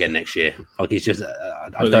see you again next year. Like, it's just, I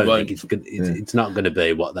don't think it's good. It's not going to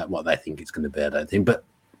be what they think it's going to be, I don't think. But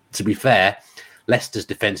to be fair, Leicester's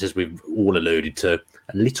defence, as we've all alluded to,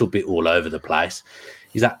 a little bit all over the place.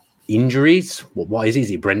 Is that injuries? What is it?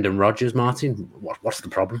 Is it Brendan Rodgers, Martin? What's the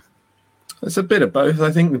problem? It's a bit of both.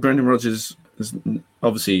 I think Brendan Rodgers is,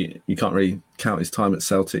 obviously, you can't really count his time at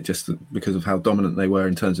Celtic just because of how dominant they were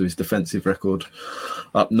in terms of his defensive record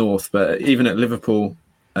up north. But even at Liverpool,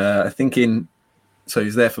 I think so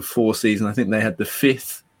he's there for 4 seasons. I think they had the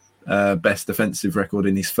 5th best defensive record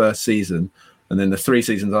in his first season. And then the 3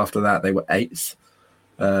 seasons after that, they were 8th.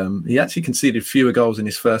 He actually conceded fewer goals in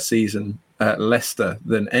his first season at Leicester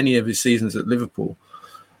than any of his seasons at Liverpool.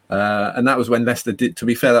 And that was when Leicester did, to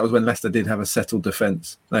be fair, that was when Leicester did have a settled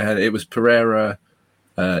defence. It was Pereira,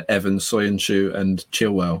 Evans, Soyuncu and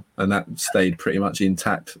Chilwell, and that stayed pretty much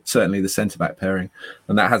intact, certainly the centre-back pairing.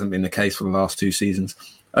 And that hasn't been the case for the last 2 seasons.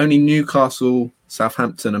 Only Newcastle,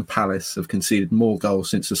 Southampton and Palace have conceded more goals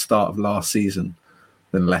since the start of last season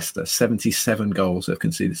than Leicester. 77 goals they've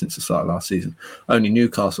conceded since the start of last season. Only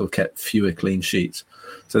Newcastle have kept fewer clean sheets.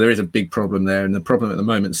 So there is a big problem there. And the problem at the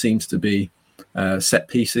moment seems to be set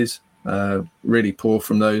pieces, really poor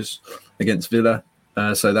from those against Villa.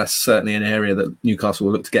 So that's certainly an area that Newcastle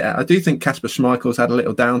will look to get at. I do think Kasper Schmeichel's had a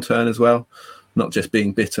little downturn as well, not just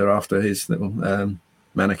being bitter after his little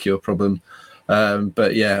manicure problem.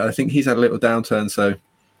 But yeah, I think he's had a little downturn. So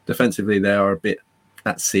defensively, they are a bit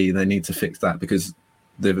at sea. They need to fix that because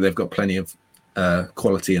they've got plenty of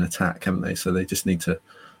quality in attack, haven't they? So they just need to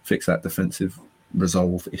fix that defensive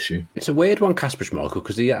resolve issue. It's a weird one, Kasper Schmeichel,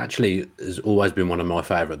 because he actually has always been one of my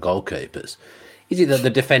favourite goalkeepers. Is it that the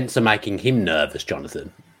defence are making him nervous,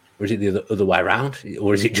 Jonathan? Or is it the other way around?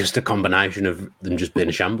 Or is it just a combination of them just being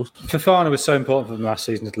a shambles? Fofana was so important for them last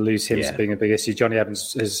season to lose him as being a big issue. Johnny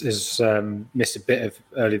Evans has missed a bit of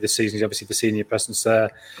early this season. He's obviously the senior presence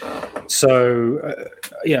there. So,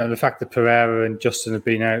 the fact that Pereira and Justin have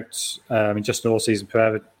been out, Justin all season,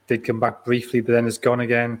 Pereira did come back briefly, but then has gone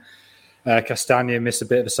again. Castagna missed a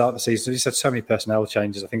bit of the start of the season. He's had so many personnel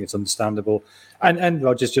changes. I think it's understandable. And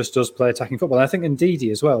Rodgers just does play attacking football. And I think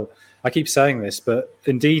Ndidi as well. I keep saying this, but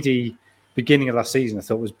Ndidi, beginning of last season, I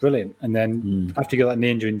thought was brilliant. And then after he got that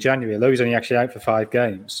knee injury in January, although he's only actually out for 5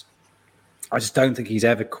 games, I just don't think he's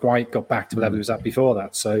ever quite got back to the level he was at before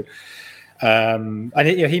that. So,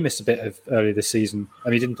 he missed a bit of early this season. I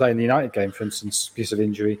mean, he didn't play in the United game, for instance, because of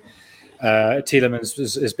injury. Tielemans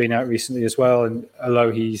has been out recently as well, and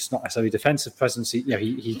although he's not necessarily defensive presence,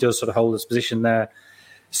 he does sort of hold his position there.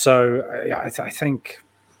 So I think,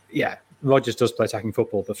 Rodgers does play attacking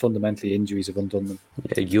football, but fundamentally injuries have undone them.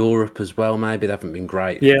 Yeah, Europe as well, maybe they haven't been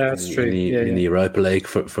great. Yeah, that's true. In the Europa League,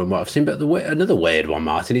 from what I've seen. But another weird one,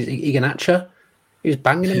 Martin, is Iheanacho. He was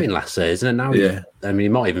banging him in last season, and now he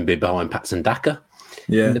might even be behind Patson Daka.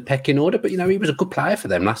 In the pecking order, but he was a good player for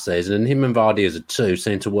them last season, and him and Vardy as a 2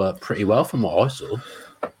 seemed to work pretty well from what I saw.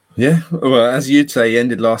 Yeah, well, as you'd say, he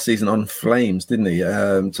ended last season on flames, didn't he?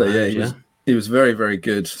 He was very, very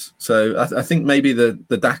good. So I think maybe the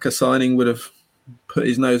Daka signing would have put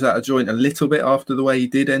his nose out of joint a little bit after the way he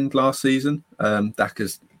did end last season.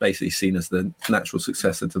 Daka's basically seen as the natural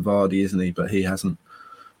successor to Vardy, isn't he? But he hasn't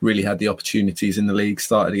really had the opportunities in the league.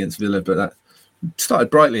 Started against Villa, but that started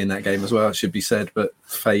brightly in that game as well, it should be said, but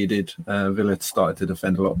faded. Villa started to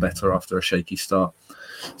defend a lot better after a shaky start.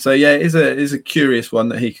 So it is a curious one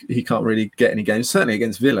that he can't really get any games, certainly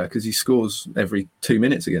against Villa, because he scores every 2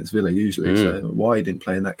 minutes against Villa usually. So why he didn't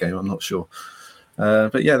play in that game, I'm not sure.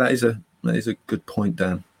 But that is a good point,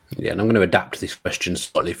 Dan. Yeah, and I'm going to adapt this question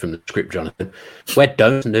slightly from the script, Jonathan. Where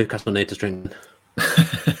don't Newcastle need to strengthen?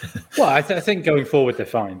 Well, I think going forward they're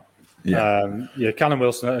fine. Callum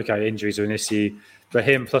Wilson, okay, injuries are an issue, but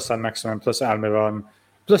him plus Saint-Maximin plus Almiron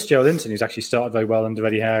plus Joelinton, who's actually started very well under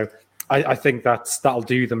Eddie Howe, I think that'll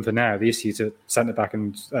do them for now. The issue to centre back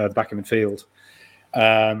and back in midfield.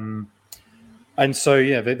 And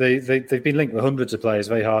so, they've been linked with hundreds of players.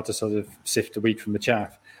 Very hard to sort of sift the wheat from the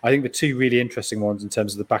chaff. I think the two really interesting ones in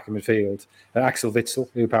terms of the back in midfield are Axel Witsel,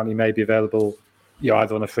 who apparently may be available,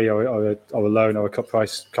 either on a free or a loan or a cut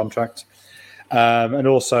price contract, and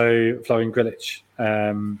also Florian Grillitsch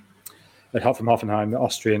from Hoffenheim, the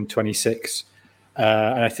Austrian 26.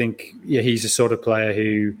 And I think he's the sort of player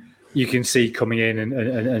who you can see coming in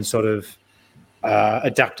and sort of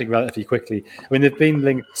adapting relatively quickly. I mean, they've been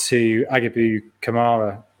linked to Agabu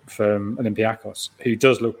Kamara from Olympiacos, who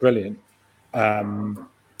does look brilliant,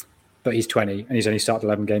 but he's 20 and he's only started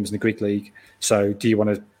 11 games in the Greek league. So do you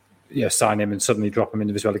want to sign him and suddenly drop him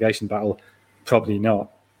into this relegation battle? Probably not.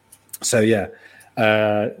 So,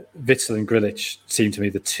 Witsel and Grillitsch seem to me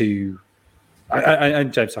the two,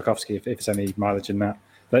 and James Tarkowski, if there's any mileage in that.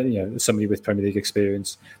 But, somebody with Premier League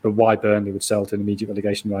experience. But why Burnley would sell to an immediate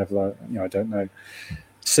relegation rival, I don't know.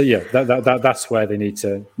 So that's where they need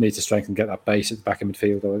to strengthen, get that base at the back of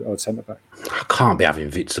midfield or centre back. I can't be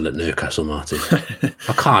having Witsel at Newcastle, Martin.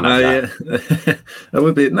 I can't have that. Yeah. That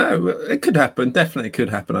would be it could happen. Definitely could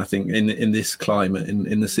happen. I think in this climate,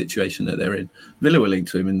 in the situation that they're in. Villa were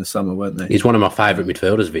linked to him in the summer, weren't they? He's one of my favourite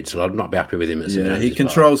midfielders, Witsel. I'd not be happy with him. He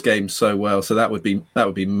controls games so well. So that would be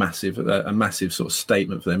massive, a massive sort of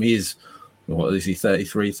statement for them. He is. What is he,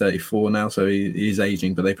 33, 34 now? So he is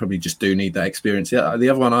aging, but they probably just do need that experience. Yeah, the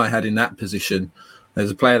other one I had in that position,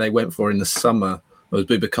 there's a player they went for in the summer, was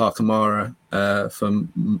Boubacar Kamara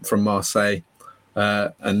from Marseille.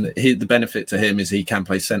 And the benefit to him is he can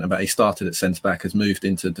play centre-back. He started at centre-back, has moved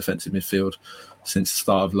into defensive midfield since the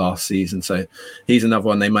start of last season. So he's another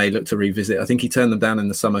one they may look to revisit. I think he turned them down in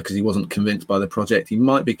the summer because he wasn't convinced by the project. He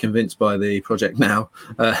might be convinced by the project now,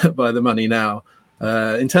 by the money now.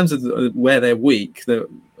 In terms of where they're weak,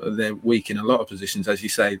 they're weak in a lot of positions, as you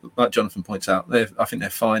say. Like Jonathan points out, I think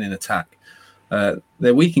they're fine in attack.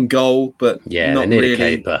 They're weak in goal, but not really.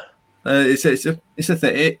 A keeper. It's a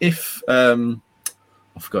thing. If I've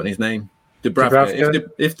forgotten his name,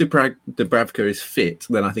 Dubravka. If Dubravka is fit,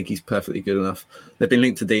 then I think he's perfectly good enough. They've been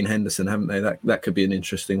linked to Dean Henderson, haven't they? That could be an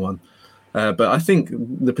interesting one. But I think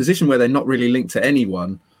the position where they're not really linked to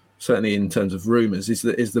anyone, certainly in terms of rumours, is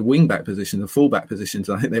the wing-back position, the full-back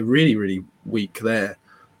positions. I think they're really, really weak there.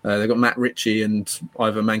 They've got Matt Ritchie and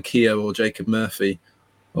either Manquillo or Jacob Murphy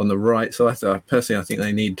on the right. So I think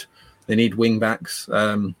they need wing-backs.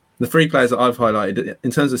 The three players that I've highlighted,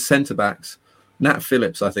 in terms of centre-backs, Nat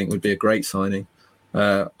Phillips, I think, would be a great signing.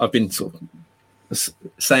 I've been sort of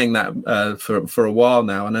saying that for a while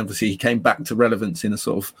now, and obviously he came back to relevance in a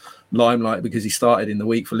sort of limelight because he started in the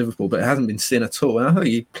week for Liverpool, but it hasn't been seen at all. And I think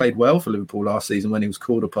he played well for Liverpool last season when he was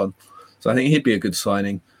called upon. So I think he'd be a good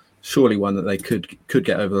signing. Surely one that they could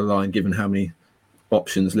get over the line, given how many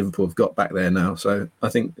options Liverpool have got back there now. So I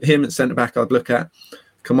think him at centre back I'd look at.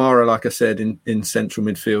 Kamara, like I said, in central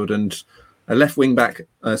midfield, and a left wing back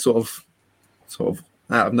sort of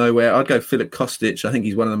out of nowhere. I'd go Filip Kostic. I think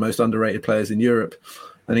he's one of the most underrated players in Europe.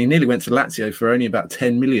 And he nearly went to Lazio for only about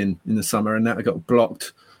 10 million in the summer, and that got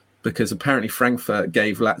blocked because apparently Frankfurt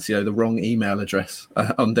gave Lazio the wrong email address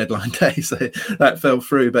on deadline day. So that fell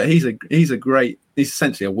through. But he's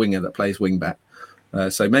essentially a winger that plays wing back.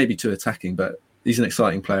 So maybe too attacking, but he's an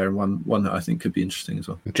exciting player and one that I think could be interesting as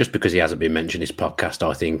well. Just because he hasn't been mentioned in this podcast,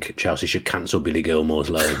 I think Chelsea should cancel Billy Gilmore's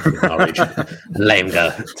loan from Norwich and let him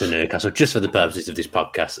go to Newcastle, just for the purposes of this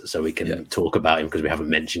podcast, so we can talk about him because we haven't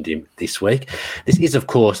mentioned him this week. This is, of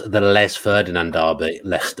course, the Les Ferdinand derby,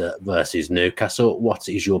 Leicester versus Newcastle. What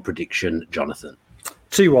is your prediction, Jonathan?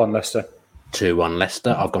 2-1 Leicester. 2-1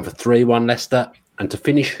 Leicester. I've gone for 3-1 Leicester. And to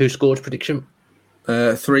finish, who scored prediction?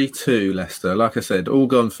 3-2 Leicester. Like I said, all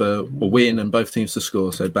gone for a win and both teams to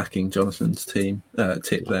score. So backing Jonathan's team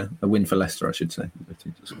tip there. A win for Leicester, I should say.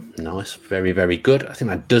 Nice. Very, very good. I think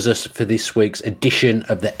that does us for this week's edition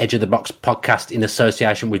of the Edge of the Box podcast in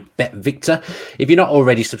association with Bet Victor. If you're not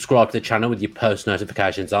already subscribed to the channel with your post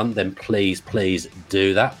notifications on, then please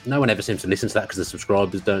do that. No one ever seems to listen to that because the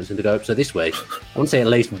subscribers don't seem to go up. So this week, I want to see at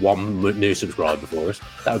least one new subscriber for us.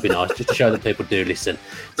 That would be nice, just to show that people do listen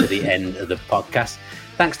to the end of the podcast.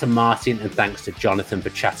 Thanks to Martin and thanks to Jonathan for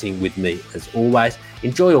chatting with me as always.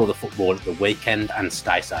 Enjoy all the football at the weekend and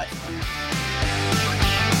stay safe.